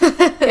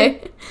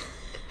 Okay.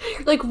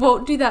 Like,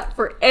 won't do that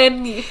for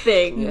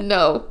anything.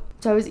 No.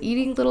 So I was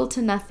eating little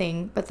to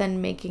nothing, but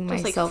then making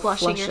Just myself like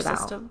flushing flush your it out.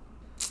 system.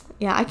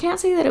 Yeah, I can't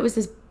say that it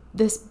was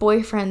this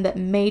boyfriend that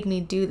made me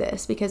do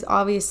this, because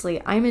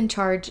obviously I'm in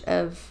charge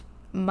of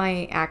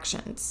my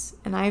actions,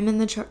 and I'm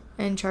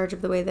in charge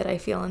of the way that I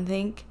feel and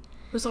think.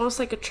 It was almost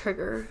like a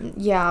trigger.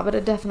 Yeah, but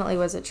it definitely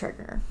was a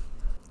trigger.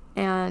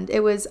 And I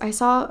was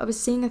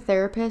seeing a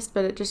therapist,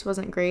 but it just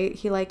wasn't great.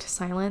 He liked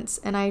silence,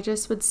 and I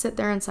just would sit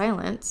there in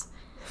silence.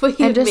 But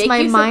And just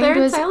my mind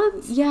was,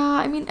 silence? yeah,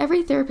 I mean,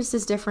 every therapist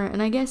is different,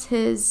 and I guess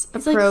his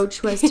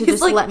approach was to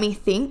just let me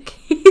think.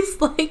 He's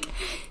like,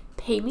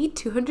 pay me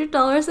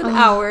 $200 an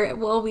hour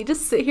while we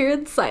just sit here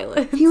in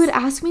silence. He would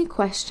ask me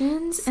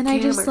questions, and I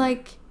just Scammer.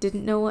 like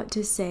didn't know what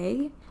to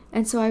say,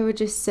 and so I would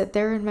just sit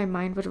there, and my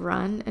mind would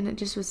run, and it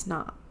just was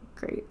not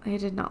great. I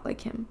did not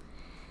like him.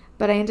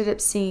 But I ended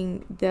up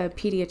seeing the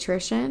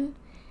pediatrician,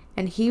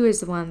 and he was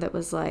the one that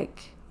was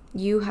like,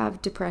 you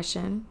have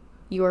depression.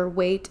 Your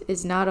weight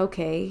is not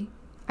okay.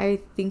 I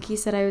think he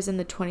said I was in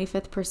the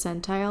 25th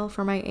percentile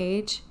for my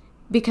age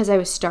because I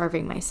was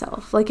starving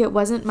myself. Like, it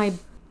wasn't my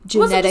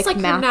genetic like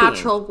mapping. your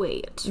natural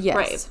weight. Yes.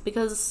 Right.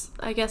 Because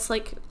I guess,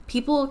 like,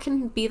 people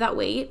can be that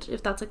weight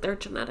if that's, like, their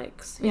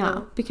genetics. You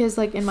know? Because,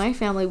 like, in my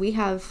family, we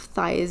have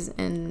thighs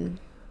and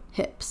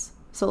hips.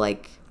 So,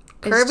 like,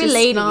 Curvy it's just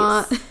ladies.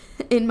 not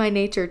in my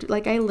nature.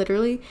 Like, I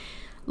literally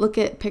look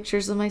at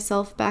pictures of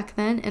myself back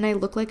then, and I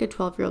look like a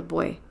 12-year-old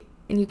boy.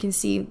 And you can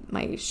see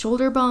my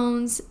shoulder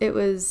bones. It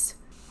was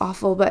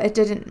awful, but it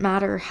didn't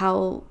matter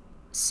how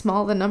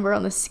small the number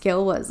on the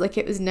scale was. Like,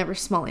 it was never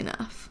small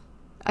enough.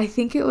 I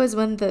think it was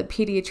when the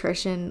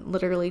pediatrician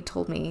literally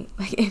told me,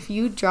 like, if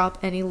you drop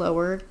any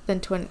lower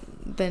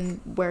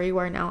than where you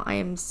are now, I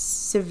am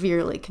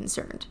severely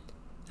concerned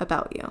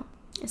about you.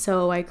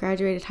 So I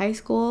graduated high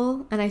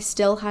school, and I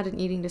still had an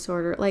eating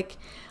disorder. Like,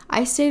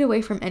 I stayed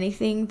away from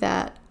anything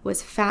that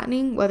was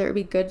fattening, whether it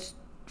be good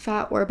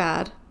fat or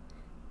bad.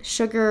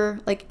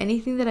 Sugar, like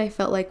anything that I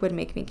felt like would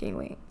make me gain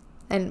weight.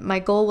 And my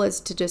goal was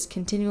to just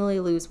continually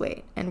lose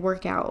weight and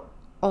work out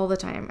all the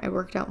time. I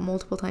worked out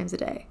multiple times a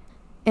day.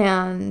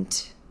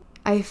 And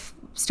I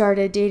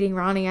started dating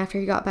Ronnie after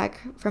he got back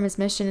from his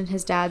mission, and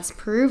his dad's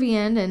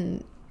Peruvian,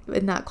 and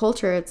in that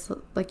culture, it's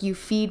like you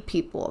feed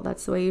people.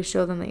 That's the way you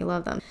show them that you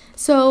love them.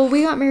 So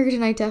we got married,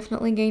 and I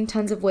definitely gained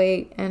tons of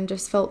weight and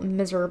just felt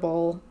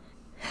miserable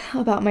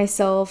about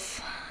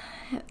myself.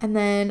 And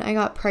then I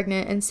got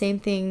pregnant, and same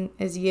thing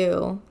as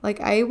you. Like,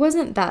 I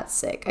wasn't that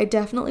sick. I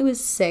definitely was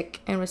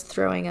sick and was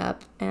throwing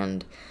up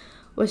and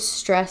was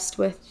stressed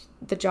with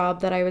the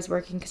job that I was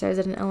working because I was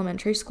at an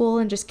elementary school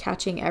and just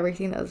catching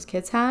everything that those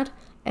kids had.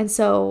 And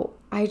so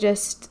I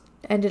just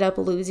ended up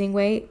losing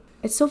weight.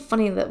 It's so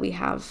funny that we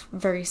have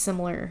very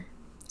similar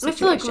situations. I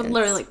feel like we're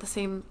literally like the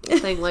same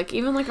thing. Like,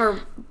 even like our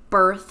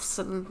births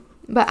and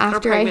But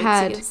after I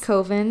had pregnancies.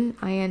 COVID,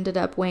 I ended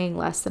up weighing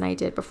less than I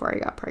did before I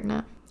got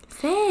pregnant.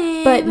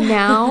 Same. But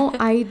now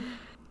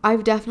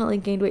I've definitely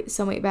gained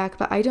some weight back,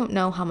 but I don't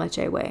know how much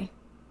I weigh.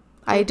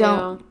 I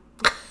don't.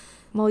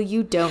 Well,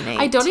 you donate.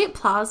 I donate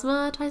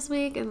plasma twice a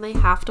week, and they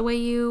have to weigh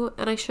you,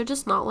 and I should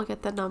just not look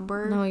at the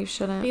number. No, you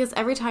shouldn't. Because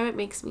every time it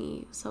makes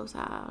me so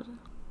sad.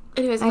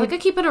 Anyways, I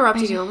keep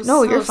interrupting you. I'm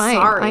no, so you're fine.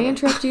 sorry. I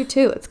interrupt you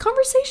too. It's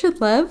conversation,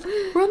 Lev.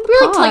 We're on the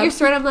You're like pod. telling your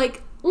story, and I'm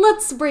like,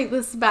 let's bring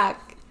this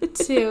back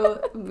to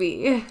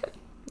me.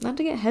 Not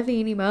to get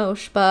heavy and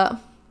emosh, but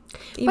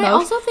I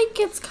also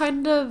think it's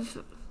kind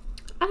of,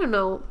 I don't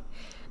know.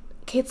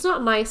 Okay, it's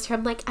not nice to.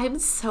 I'm like, I'm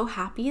so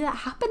happy that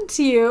happened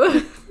to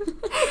you.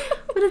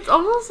 But it's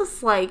almost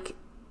just like,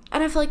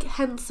 and I feel like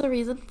hence the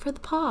reason for the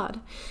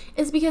pod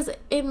is because,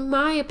 in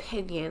my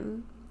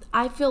opinion,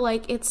 I feel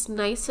like it's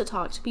nice to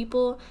talk to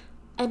people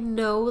and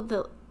know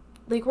that,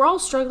 like, we're all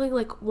struggling,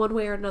 like, one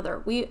way or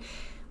another.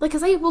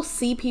 Because I will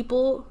see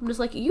people, I'm just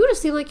like, you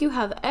just seem like you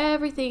have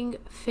everything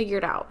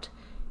figured out.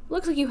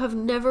 Looks like you have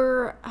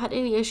never had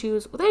any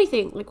issues with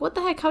anything. Like, what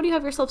the heck? How do you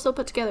have yourself so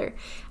put together?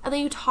 And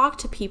then you talk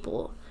to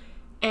people,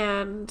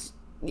 and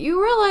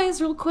you realize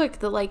real quick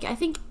that, like, I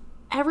think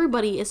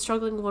everybody is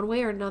struggling one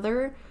way or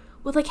another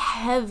with, like,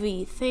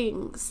 heavy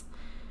things.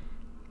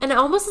 And it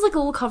almost is, like, a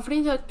little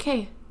comforting to, like,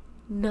 okay,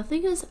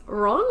 nothing is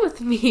wrong with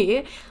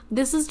me.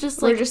 This is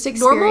just, like, we're just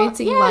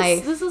experiencing normal. Yes,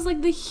 life. this is,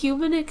 like, the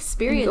human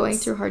experience. And going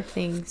through hard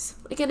things.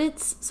 Like, and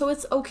it's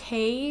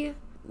okay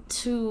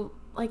to,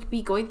 like,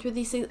 be going through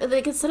these things.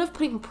 Like, instead of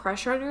putting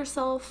pressure on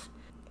yourself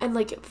and,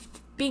 like,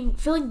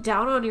 feeling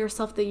down on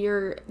yourself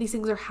that these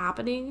things are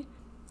happening,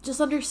 just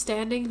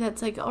understanding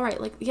that's like, all right,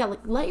 like, yeah,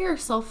 like, let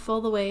yourself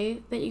feel the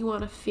way that you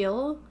want to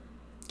feel.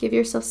 Give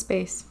yourself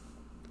space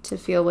to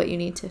feel what you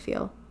need to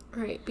feel.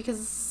 Right,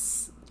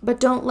 because But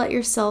don't let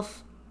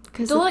yourself...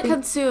 don't let it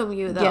consume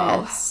you, though.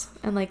 Yes,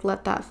 and, like,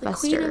 let that The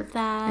queen fester of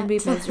that. and be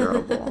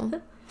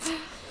miserable.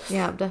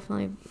 Yeah, I've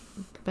definitely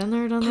been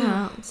there, done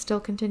that. Still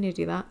continue to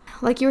do that.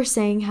 Like you were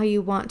saying, how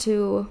you want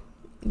to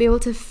be able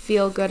to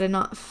feel good and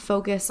not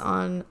focus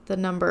on the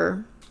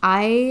number.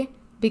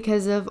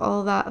 Because of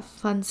all that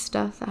fun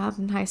stuff that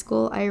happened in high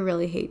school, I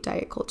really hate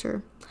diet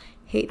culture.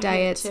 Hate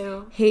diets.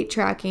 Hate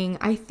tracking.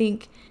 I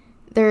think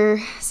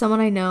there's someone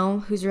I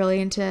know who's really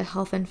into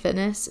health and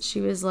fitness. She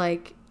was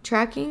like,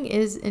 tracking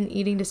is an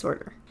eating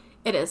disorder.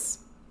 It is.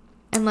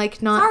 And,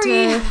 like, not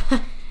Sorry.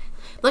 to...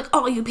 Like,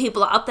 all you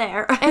people out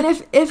there.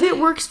 And if it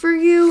works for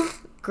you,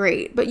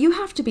 great. But you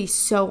have to be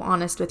so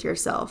honest with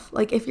yourself.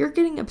 Like, if you're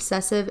getting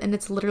obsessive and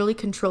it's literally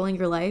controlling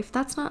your life,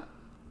 that's not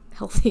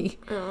healthy.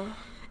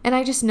 And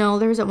I just know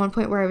there was at one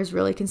point where I was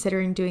really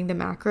considering doing the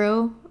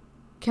macro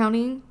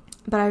counting,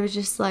 but I was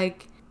just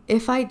like,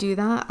 if I do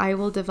that, I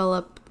will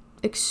develop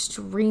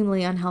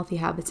extremely unhealthy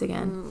habits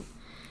again.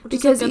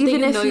 Because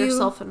even if you know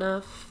yourself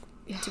enough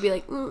to be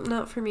like,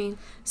 not for me.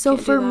 So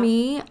for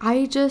me,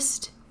 I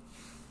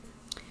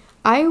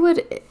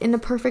would, in a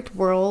perfect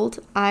world,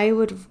 I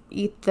would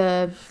eat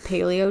the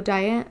paleo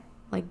diet,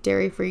 like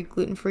dairy-free,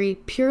 gluten-free,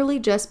 purely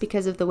just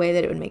because of the way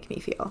that it would make me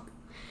feel.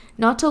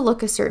 Not to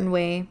look a certain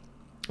way,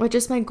 but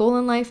just my goal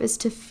in life is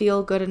to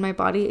feel good in my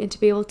body and to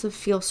be able to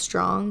feel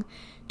strong,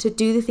 to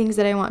do the things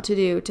that I want to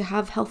do, to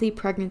have healthy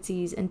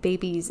pregnancies and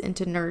babies and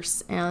to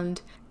nurse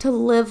and to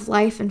live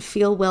life and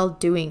feel well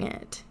doing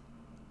it.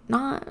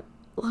 Not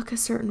look a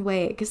certain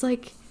way, because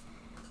like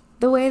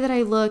the way that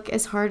I look,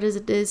 as hard as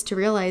it is to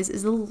realize,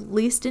 is the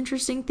least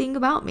interesting thing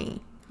about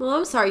me. Well,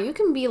 I'm sorry, you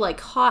can be like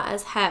hot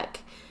as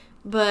heck,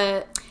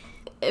 but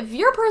if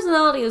your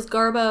personality is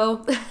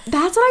Garbo,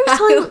 that's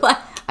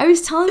what I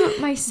was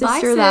telling my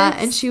sister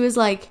that, and she was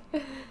like,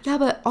 yeah,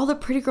 but all the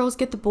pretty girls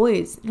get the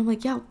boys. And I'm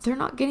like, yeah, they're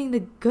not getting the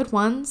good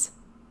ones.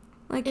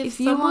 Like, if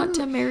you want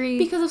to marry...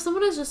 Because if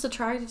someone is just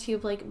attracted to you,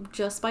 like,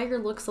 just by your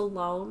looks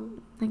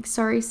alone... Like,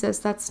 sorry, sis,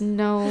 that's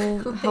no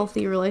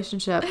healthy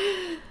relationship.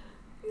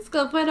 He's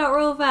gonna find out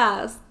real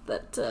fast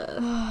that,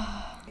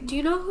 do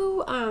you know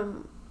who,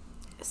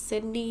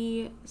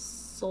 Cindy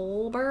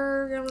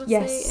Solberg, I want to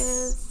say,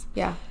 is?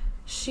 Yeah.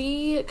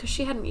 Because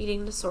she had an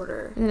eating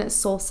disorder. And then it's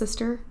Soul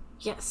Sister?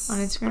 Yes. On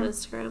Instagram? On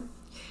Instagram.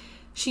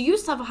 She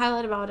used to have a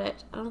highlight about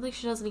it. I don't think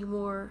she does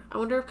anymore. I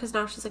wonder if, because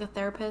now she's like a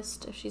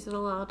therapist, if she's not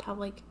allowed to have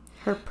like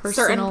her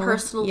personal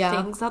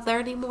things out there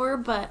anymore.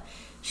 But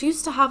she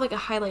used to have like a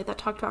highlight that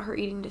talked about her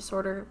eating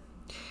disorder.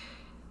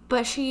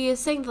 But she is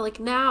saying that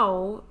like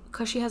now,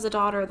 because she has a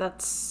daughter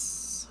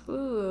that's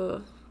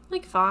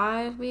like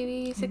 5,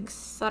 maybe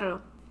 6, I don't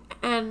know.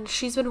 And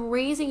she's been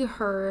raising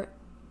her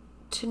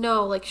to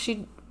know, like,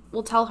 she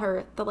will tell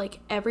her that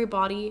like every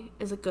body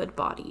is a good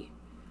body.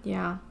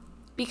 Yeah.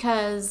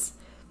 Because,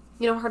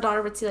 you know, her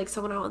daughter would see like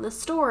someone out in the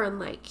store and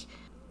like,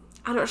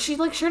 I don't know, she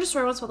like shared a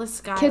story once about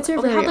this guy. Kids are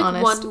only very had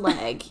like honest. one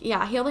leg.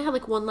 Yeah, he only had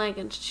like one leg,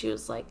 and she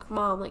was like,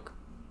 Mom, like,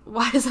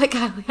 why does that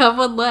guy only have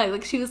one leg?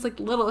 Like, she was like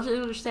little, she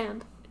didn't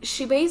understand.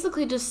 She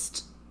basically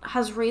just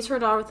has raised her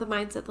daughter with the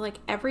mindset that like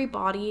every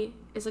body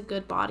is a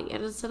good body,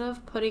 and instead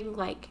of putting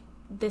like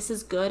this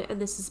is good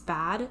and this is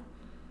bad,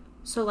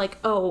 so like,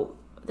 oh,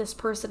 this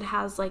person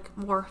has like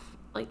more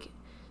like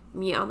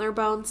meat on their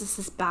bones, this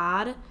is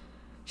bad.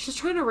 She's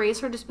trying to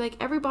raise her to be like,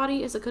 every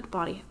body is a good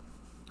body.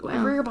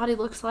 Whatever your body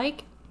looks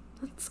like,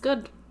 that's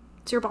good.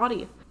 It's your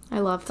body. I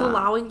love that. It's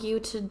allowing you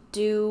to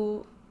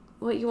do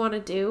what you want to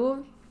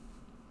do,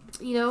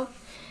 you know?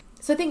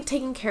 So I think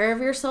taking care of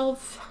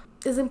yourself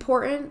is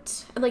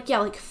important. And like, yeah,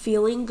 like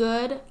feeling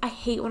good. I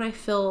hate when I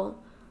feel,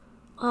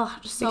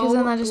 just so because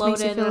then that just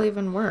bloated. makes you feel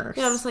even worse.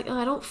 Yeah, I'm just like,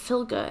 I don't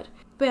feel good.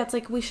 But yeah, it's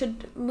like we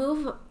should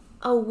move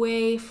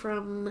away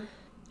from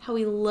how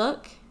we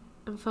look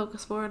and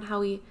focus more on how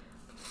we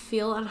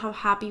feel and how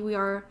happy we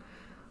are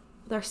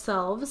with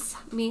ourselves,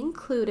 me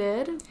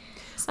included.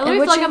 I literally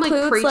feel like I'm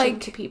like preaching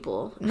to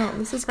people. No,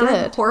 this is good.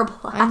 I'm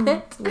horrible at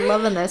it.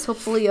 Loving this.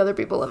 Hopefully other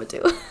people love it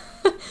too.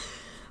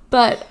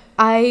 But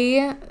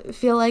I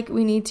feel like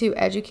we need to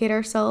educate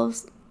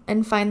ourselves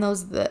and find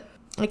those that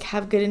like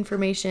have good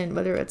information,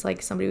 whether it's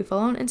like somebody we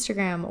follow on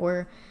Instagram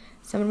or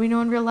someone we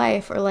know in real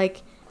life, or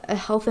like a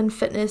health and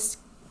fitness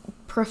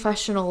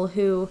professional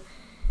who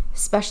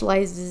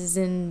specializes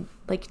in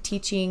like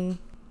teaching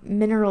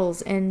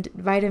minerals and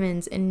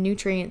vitamins and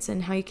nutrients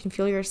and how you can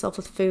fuel yourself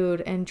with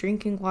food and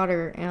drinking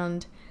water.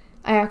 And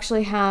I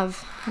actually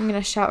have, I'm going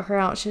to shout her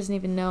out. She doesn't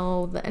even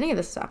know that any of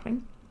this is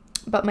happening.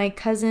 But my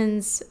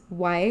cousin's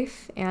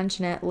wife,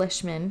 Anjanette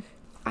Lishman,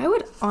 I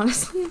would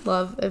honestly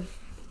love if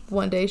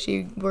one day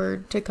she were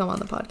to come on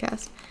the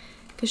podcast,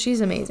 because she's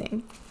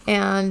amazing.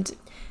 And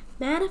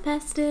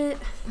manifest it.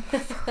 We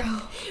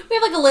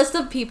have like a list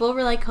of people.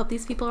 We're like, hope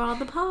these people are on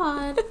the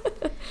pod.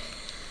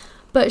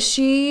 But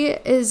she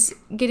is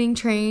getting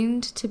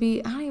trained to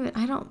be,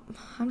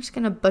 I'm just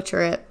going to butcher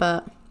it,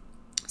 but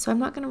so I'm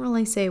not going to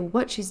really say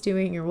what she's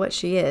doing or what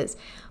she is,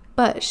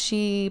 but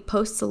she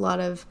posts a lot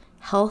of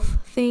health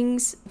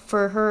things.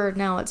 For her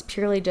now, it's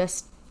purely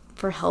just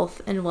for health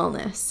and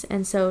wellness.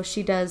 And so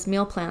she does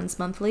meal plans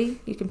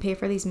monthly. You can pay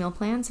for these meal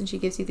plans and she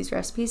gives you these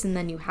recipes and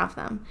then you have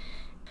them.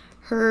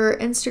 Her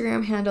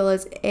Instagram handle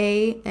is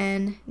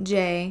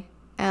ANJLEISHMAN.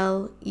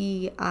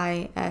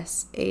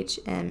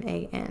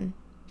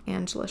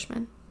 Angela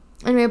Lishman.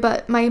 Anyway,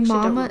 but my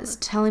mom was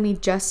telling me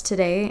just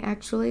today,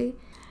 actually,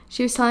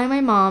 she was telling my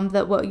mom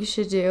that what you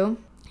should do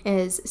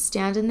is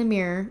stand in the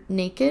mirror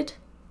naked.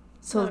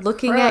 So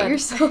looking at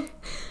yourself.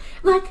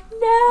 Like,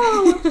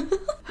 no!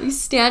 You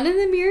stand in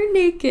the mirror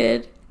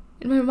naked.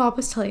 And my mom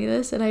was telling you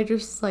this, and I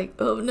just like,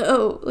 oh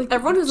no. Like,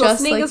 everyone who's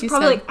listening is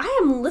probably like, I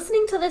am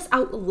listening to this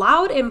out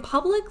loud in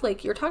public?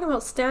 Like, you're talking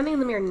about standing in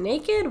the mirror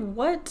naked?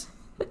 What?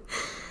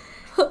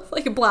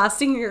 Like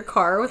blasting your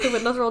car with the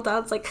windows rolled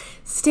down. It's like,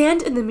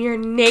 stand in the mirror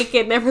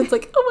naked, and everyone's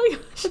like, oh my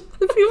gosh,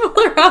 the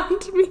people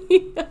around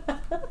me.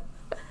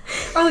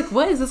 Or like,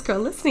 what is this girl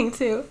listening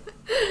to?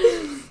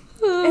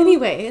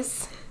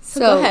 Anyways, so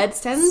go ahead,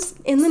 stand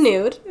in the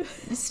nude.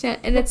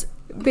 And it's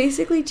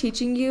basically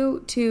teaching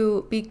you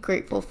to be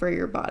grateful for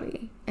your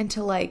body and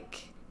to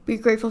like be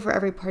grateful for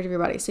every part of your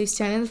body. So you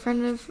stand in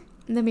front of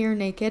the mirror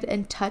naked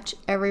and touch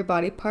every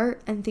body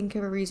part and think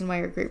of a reason why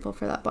you're grateful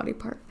for that body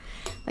part.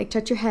 Like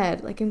touch your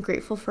head, like I'm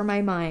grateful for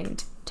my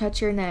mind.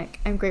 Touch your neck,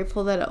 I'm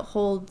grateful that it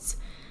holds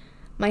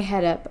my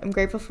head up. I'm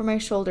grateful for my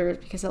shoulders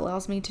because it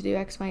allows me to do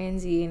X, Y, and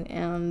Z,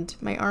 and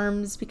my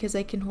arms because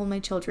I can hold my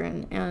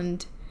children.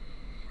 And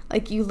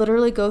like you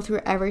literally go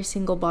through every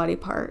single body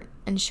part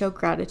and show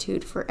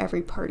gratitude for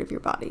every part of your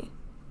body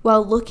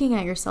while looking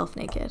at yourself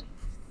naked.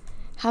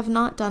 Have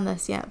not done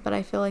this yet, but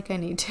I feel like I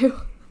need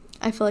to.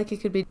 I feel like it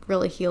could be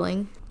really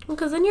healing. Well,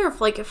 because then you're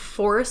like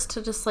forced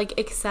to just like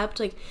accept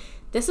like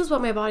this is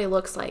what my body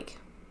looks like.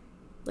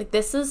 Like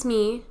this is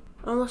me.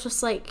 Almost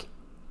just like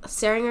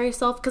staring at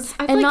yourself because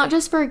and not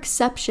just for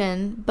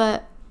exception,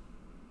 but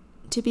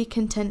to be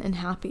content and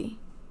happy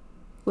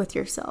with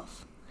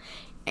yourself.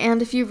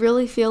 And if you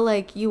really feel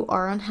like you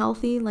are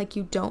unhealthy, like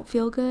you don't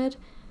feel good,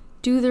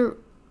 do the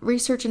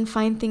research and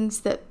find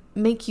things that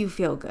make you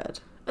feel good.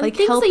 And like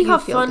things help that you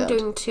have feel fun good.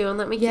 doing too and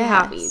that make you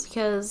happy,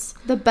 because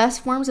the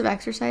best forms of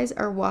exercise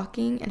are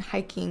walking and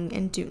hiking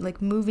and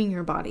like moving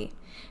your body.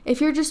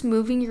 If you're just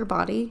moving your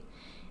body,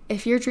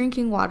 if you're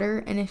drinking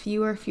water, and if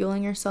you are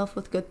fueling yourself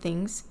with good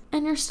things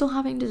and you're still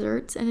having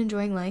desserts and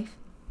enjoying life,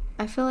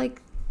 I feel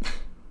like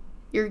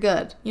you're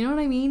good. You know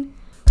what I mean?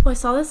 Well, I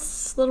saw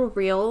this little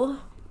reel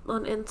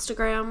on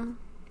Instagram,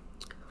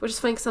 which is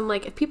funny because I'm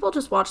like, if people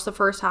just watch the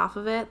first half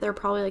of it, they're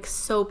probably like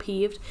so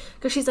peeved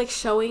because she's like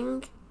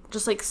showing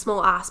just like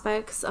small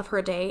aspects of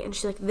her day, and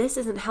she's like, this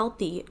isn't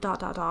healthy, ...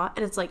 and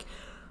it's like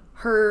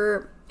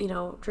her, you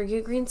know, drinking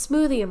a green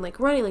smoothie and like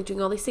running, like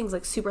doing all these things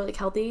like super like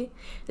healthy.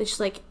 And she's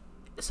like,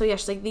 so yeah,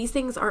 she's like, these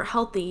things aren't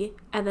healthy.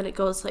 And then it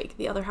goes like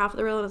the other half of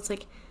the reel and it's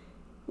like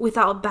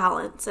without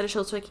balance, and it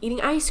shows her like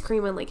eating ice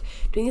cream and like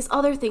doing these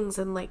other things,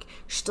 and like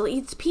she still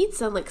eats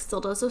pizza and like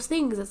still does those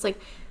things. It's like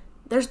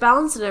there's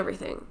balance in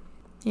everything.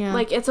 Yeah,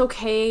 like it's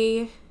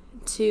okay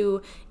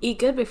to eat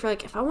good, but if you're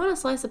like, if I want a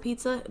slice of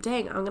pizza,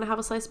 dang, I'm gonna have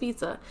a slice of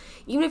pizza.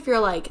 Even if you're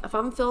like, if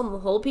I'm filling the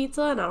whole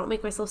pizza and I don't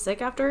make myself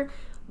sick after,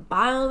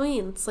 by all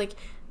means. Like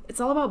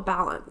it's all about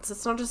balance.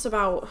 It's not just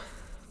about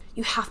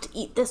you have to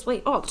eat this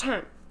way all the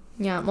time.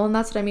 Yeah, well, and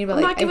that's what I mean by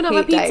I'm like, not giving I up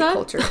my hate diet pizza.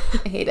 culture.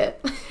 I hate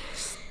it.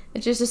 It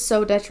just is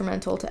so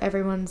detrimental to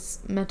everyone's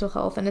mental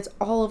health, and it's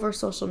all over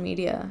social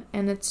media,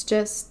 and it's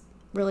just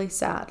really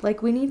sad.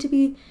 Like, we need to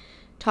be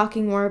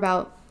talking more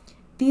about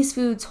these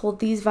foods hold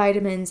these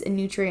vitamins and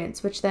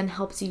nutrients, which then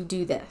helps you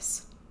do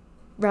this,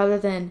 rather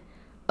than,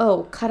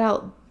 oh, cut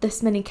out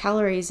this many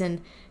calories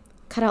and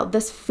cut out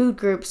this food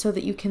group so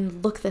that you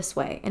can look this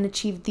way and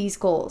achieve these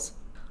goals.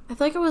 I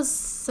feel like it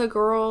was a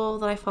girl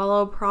that I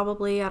follow,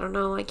 probably, I don't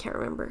know, I can't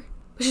remember.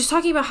 But she's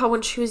talking about how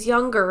when she was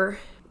younger,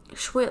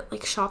 she went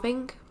like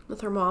shopping with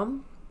her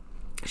mom.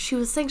 She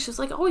was saying she was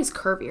like always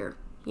curvier,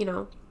 you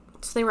know.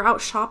 So they were out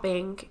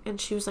shopping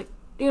and she was like,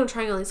 you know,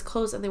 trying all these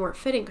clothes and they weren't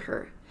fitting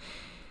her.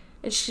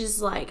 And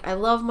she's like, I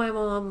love my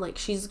mom, like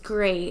she's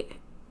great.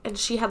 And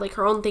she had like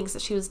her own things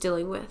that she was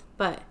dealing with.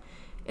 But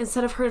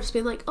instead of her just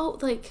being like, oh,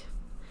 like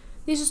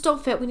these just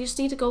don't fit, we just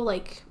need to go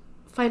like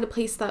find a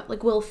place that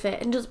like will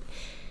fit, and just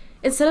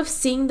instead of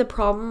seeing the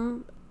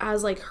problem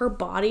as like her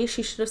body,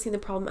 she should have seen the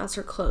problem as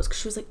her clothes. Because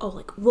she was like, oh,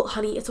 like, well,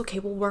 honey, it's okay,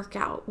 we'll work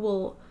out,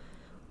 we'll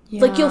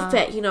like you'll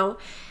fit, you know.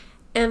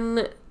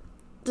 And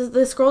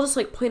this girl just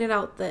like pointed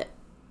out that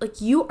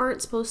like you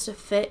aren't supposed to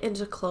fit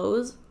into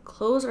clothes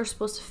are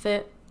supposed to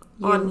fit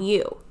on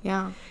you.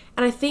 Yeah.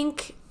 And I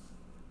think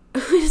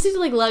we just need to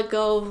like let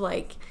go of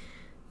like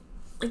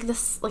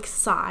this like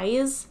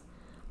size.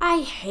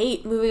 I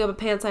hate moving up a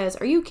pant size.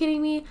 Are you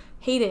kidding me?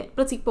 Hate it.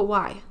 But it's like, but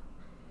why?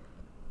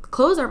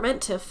 Clothes are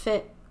meant to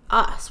fit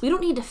us. We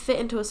don't need to fit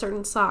into a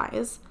certain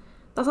size.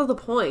 That's not the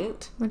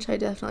point. Which I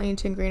definitely need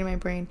to ingrain in my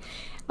brain.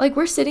 Like,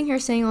 we're sitting here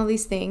saying all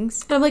these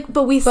things, and I'm like,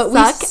 but we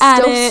suck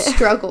at it.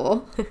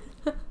 Struggle.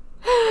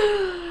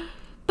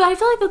 But I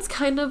feel like that's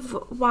kind of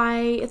why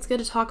it's good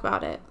to talk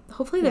about it.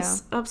 Hopefully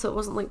this episode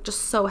wasn't like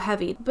just so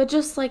heavy, but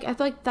just like I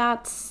feel like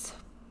that's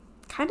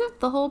kind of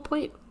the whole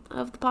point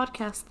of the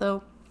podcast,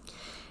 though,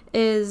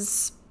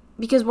 is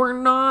because we're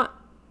not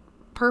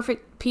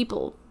perfect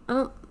people.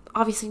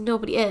 Obviously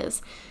nobody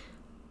is,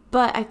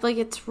 but I feel like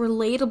it's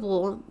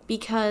relatable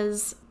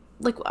because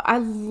like I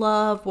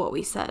love what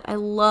we said. I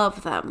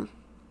love them.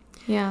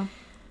 Yeah.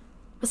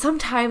 But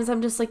sometimes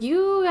I'm just like,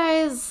 you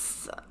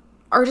guys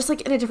are just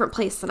like in a different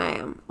place than I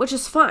am, which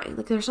is fine.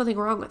 Like there's nothing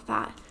wrong with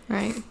that.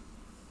 Right.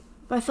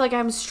 But I feel like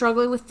I'm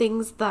struggling with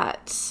things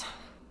that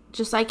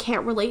just I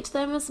can't relate to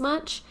them as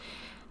much.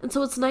 And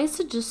so it's nice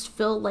to just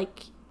feel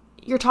like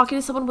you're talking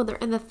to someone when they're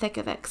in the thick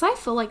of it. Because I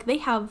feel like they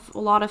have a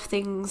lot of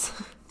things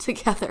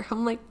together.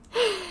 I'm like,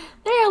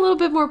 they're a little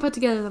bit more put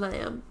together than I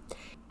am.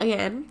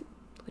 Again,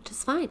 which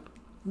is fine.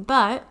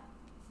 But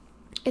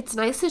it's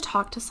nice to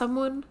talk to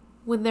someone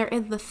when they're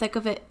in the thick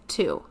of it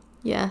too.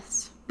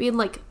 Yes. Being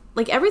like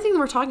everything that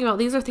we're talking about,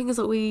 these are things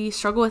that we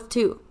struggle with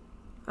too.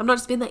 I'm not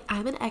just being like,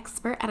 I'm an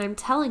expert and I'm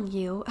telling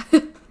you.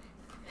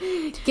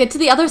 Get to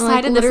the other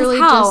side and this is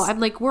how. I'm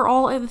like, we're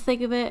all in the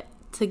thick of it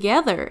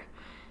together.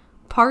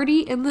 Party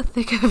in the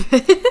thick of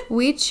it.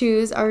 We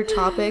choose our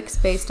topics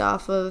based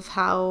off of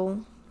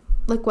how,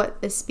 like, what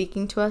is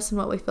speaking to us and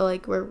what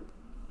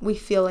we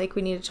feel like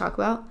we need to talk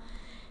about.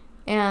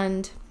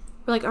 And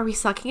we're like, are we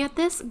sucking at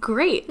this?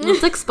 Great.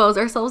 Let's expose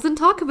ourselves and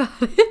talk about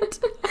it.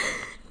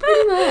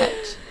 Pretty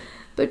much.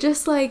 But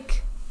just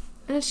like,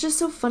 and it's just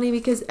so funny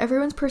because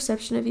everyone's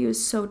perception of you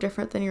is so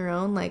different than your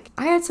own. Like,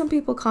 I had some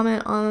people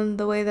comment on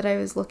the way that I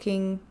was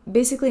looking,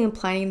 basically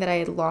implying that I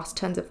had lost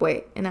tons of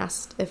weight, and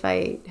asked if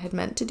I had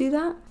meant to do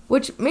that,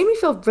 which made me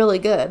feel really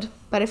good,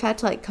 but I've had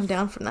to like come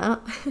down from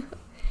that.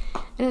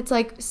 And it's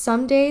like,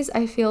 some days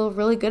I feel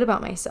really good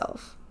about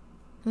myself.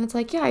 And it's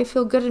like, yeah, I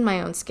feel good in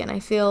my own skin. I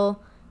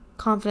feel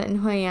confident in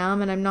who I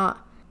am, and I'm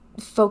not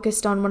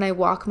focused on when I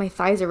walk, my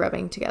thighs are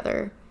rubbing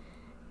together.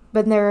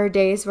 But there are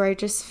days where I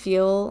just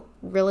feel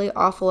really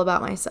awful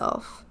about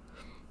myself.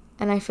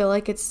 And I feel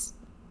like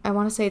I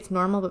want to say it's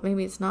normal, but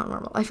maybe it's not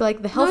normal. I feel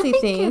like the healthy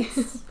thing.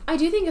 I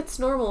do think it's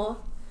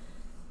normal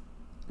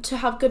to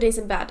have good days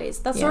and bad days.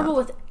 That's normal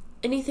with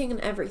anything and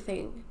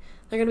everything.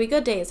 There are going to be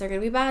good days. There are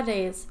going to be bad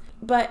days.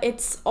 But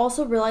it's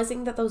also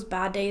realizing that those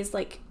bad days,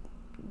 like,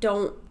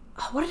 don't.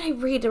 What did I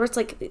read? Where it's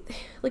like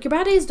your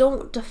bad days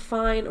don't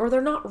define, or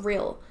they're not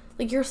real.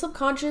 Like, your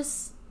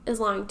subconscious is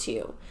lying to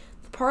you.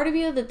 Part of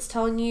you that's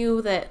telling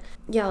you that,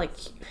 yeah, like,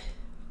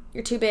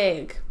 you're too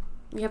big,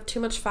 you have too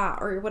much fat,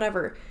 or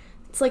whatever.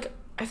 It's like,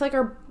 I feel like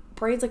our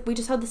brains, like, we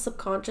just have the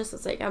subconscious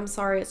that's like, I'm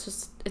sorry,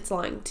 it's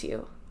lying to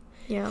you.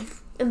 Yeah.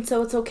 And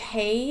so it's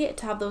okay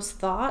to have those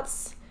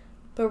thoughts,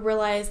 but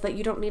realize that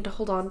you don't need to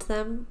hold on to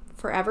them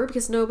forever,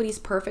 because nobody's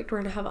perfect. We're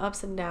going to have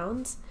ups and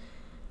downs.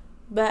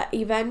 But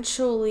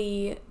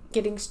eventually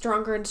getting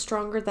stronger and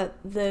stronger, that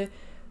the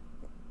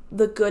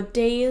good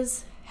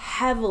days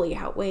heavily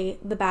outweigh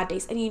the bad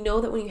days. And you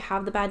know that when you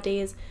have the bad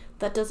days,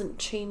 that doesn't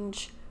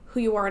change who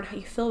you are and how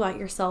you feel about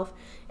yourself.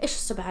 It's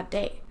just a bad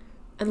day.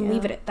 And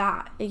leave it at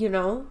that, you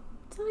know?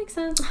 Does that make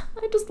sense?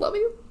 I just love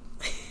you.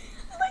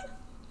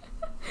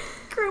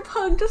 Group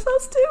hug just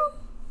us two.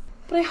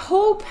 But I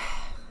feel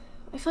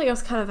like it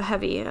was kind of a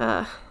heavy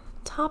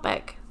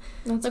topic.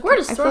 That's like, we're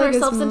just throwing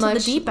ourselves into the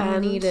deep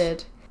end.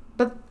 Needed.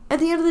 But at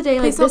the end of the day,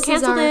 please like, don't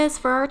cancel this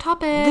for our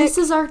topic. This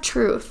is our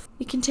truth.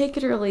 You can take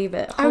it or leave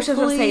it. I was just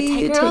going to say,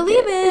 take it or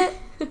leave it.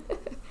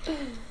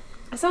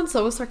 I sound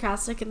so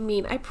sarcastic and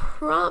mean. I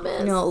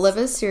promise. No, Liv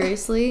is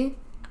seriously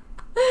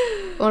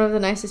one of the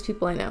nicest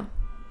people I know.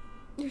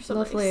 You're so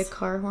Luckily, nice. A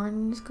car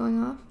horn is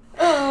going off.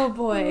 Oh,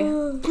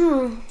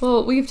 boy.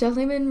 Well, we've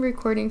definitely been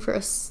recording for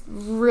a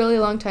really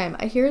long time.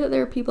 I hear that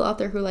there are people out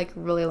there who like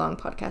really long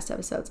podcast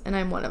episodes, and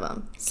I'm one of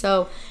them.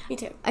 So, me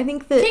too. I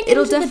think that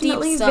it'll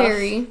definitely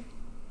vary.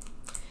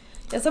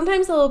 Yeah,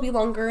 sometimes they'll be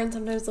longer and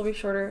sometimes they'll be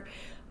shorter.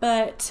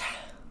 But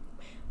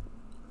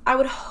I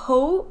would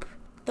hope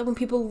that when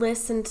people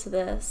listen to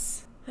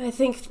this, I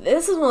think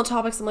this is one of the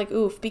topics I'm like,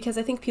 oof, because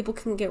I think people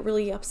can get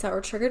really upset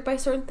or triggered by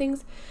certain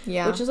things.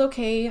 Yeah. Which is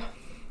okay.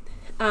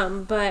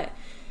 But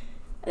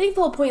I think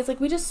the whole point is, like,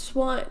 we just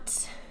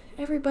want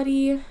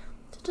everybody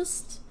to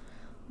just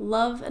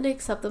love and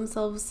accept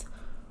themselves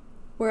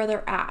where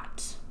they're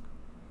at.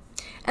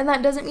 And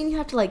that doesn't mean you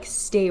have to, like,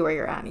 stay where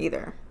you're at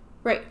either.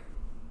 Right.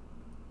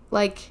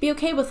 Like, be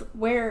okay with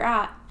where you're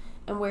at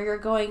and where you're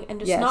going, and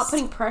just not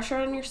putting pressure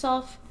on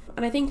yourself.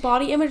 And I think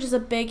body image is a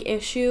big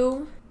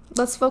issue.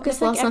 Let's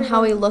focus less on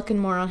how we look and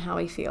more on how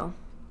we feel.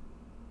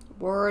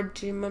 Word,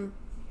 Jimin.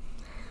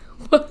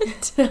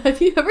 What?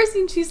 Have you ever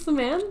seen She's the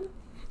Man?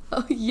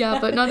 Oh, yeah,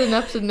 but not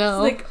enough to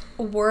know. It's like,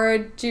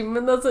 word,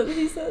 Jimin, that's what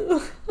she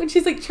says. When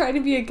she's, like, trying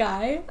to be a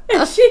guy.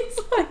 And she's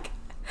like,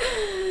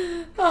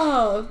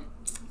 oh,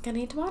 gonna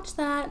need to watch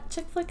that.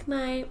 Chick flick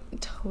night.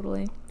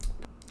 Totally.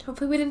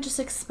 Hopefully we didn't just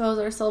expose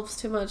ourselves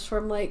too much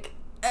from, like,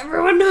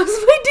 everyone knows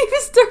my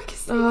deepest,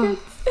 darkest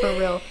secrets. For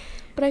real.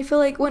 But I feel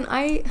like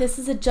this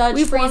is a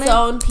judge-free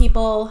zone,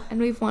 people. And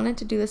we've wanted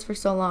to do this for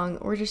so long.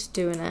 We're just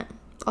doing it.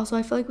 Also,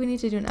 I feel like we need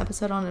to do an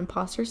episode on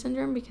imposter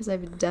syndrome, because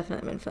I've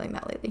definitely been feeling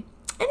that lately.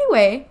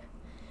 Anyway,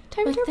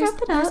 time to wrap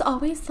it up. There's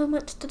always so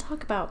much to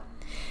talk about.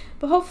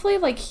 But hopefully,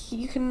 like,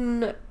 you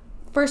can,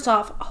 first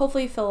off,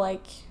 hopefully feel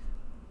like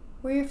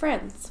we're your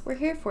friends. We're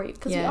here for you,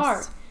 because we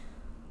are.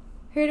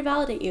 Here to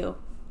validate you.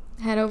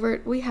 Head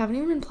over. We haven't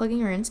even been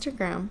plugging our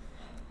Instagram.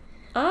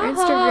 Our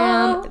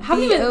Instagram,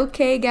 the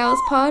OK Gals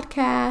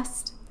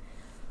Podcast.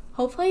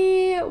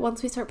 Hopefully,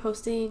 once we start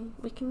posting,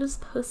 we can just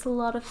post a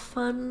lot of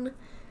fun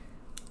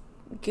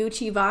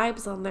Gucci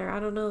vibes on there. I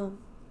don't know.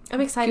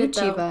 I'm excited,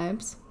 Gucci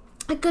vibes.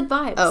 Like, good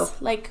vibes. Oh.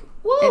 Like,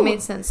 whoa. It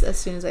made sense as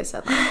soon as I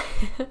said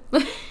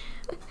that.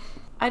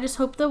 I just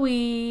hope that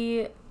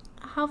we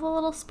have a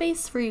little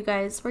space for you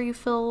guys where you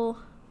feel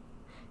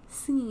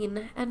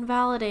seen and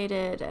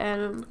validated,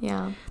 and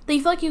that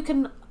you feel like you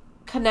can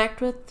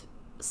connect with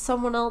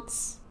someone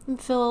else and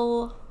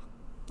feel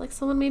like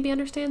someone maybe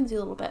understands you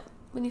a little bit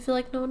when you feel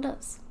like no one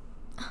does.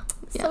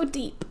 So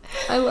deep.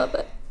 I love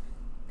it.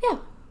 Yeah.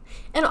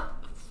 And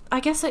I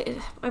guess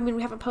I mean,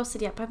 we haven't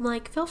posted yet, but I'm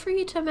like, feel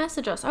free to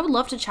message us. I would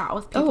love to chat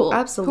with people who are like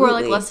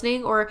absolutely.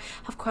 listening or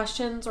have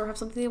questions or have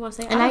something they want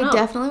to say. And I don't know.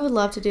 definitely would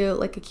love to do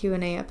like a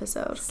Q&A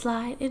episode.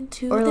 Slide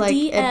into Or the like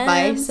DMs.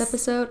 advice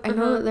episode. I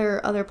know that there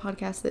are other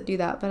podcasts that do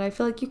that, but I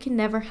feel like you can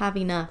never have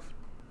enough.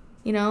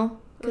 You know?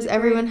 Because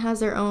everyone has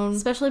their own.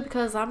 Especially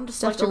because I'm just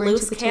stuff like to a bring to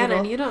loose the cannon.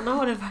 table. You don't know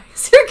what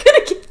advice you're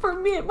going to get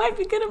from me. It might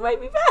be good, it might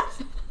be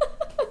bad.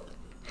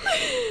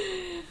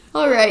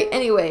 All right.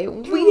 Anyway,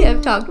 we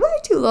have talked way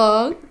too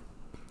long,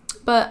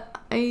 but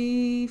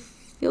I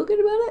feel good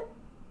about it.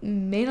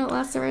 May not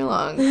last very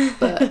long,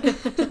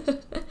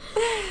 but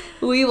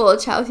we will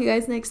chat with you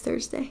guys next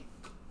Thursday.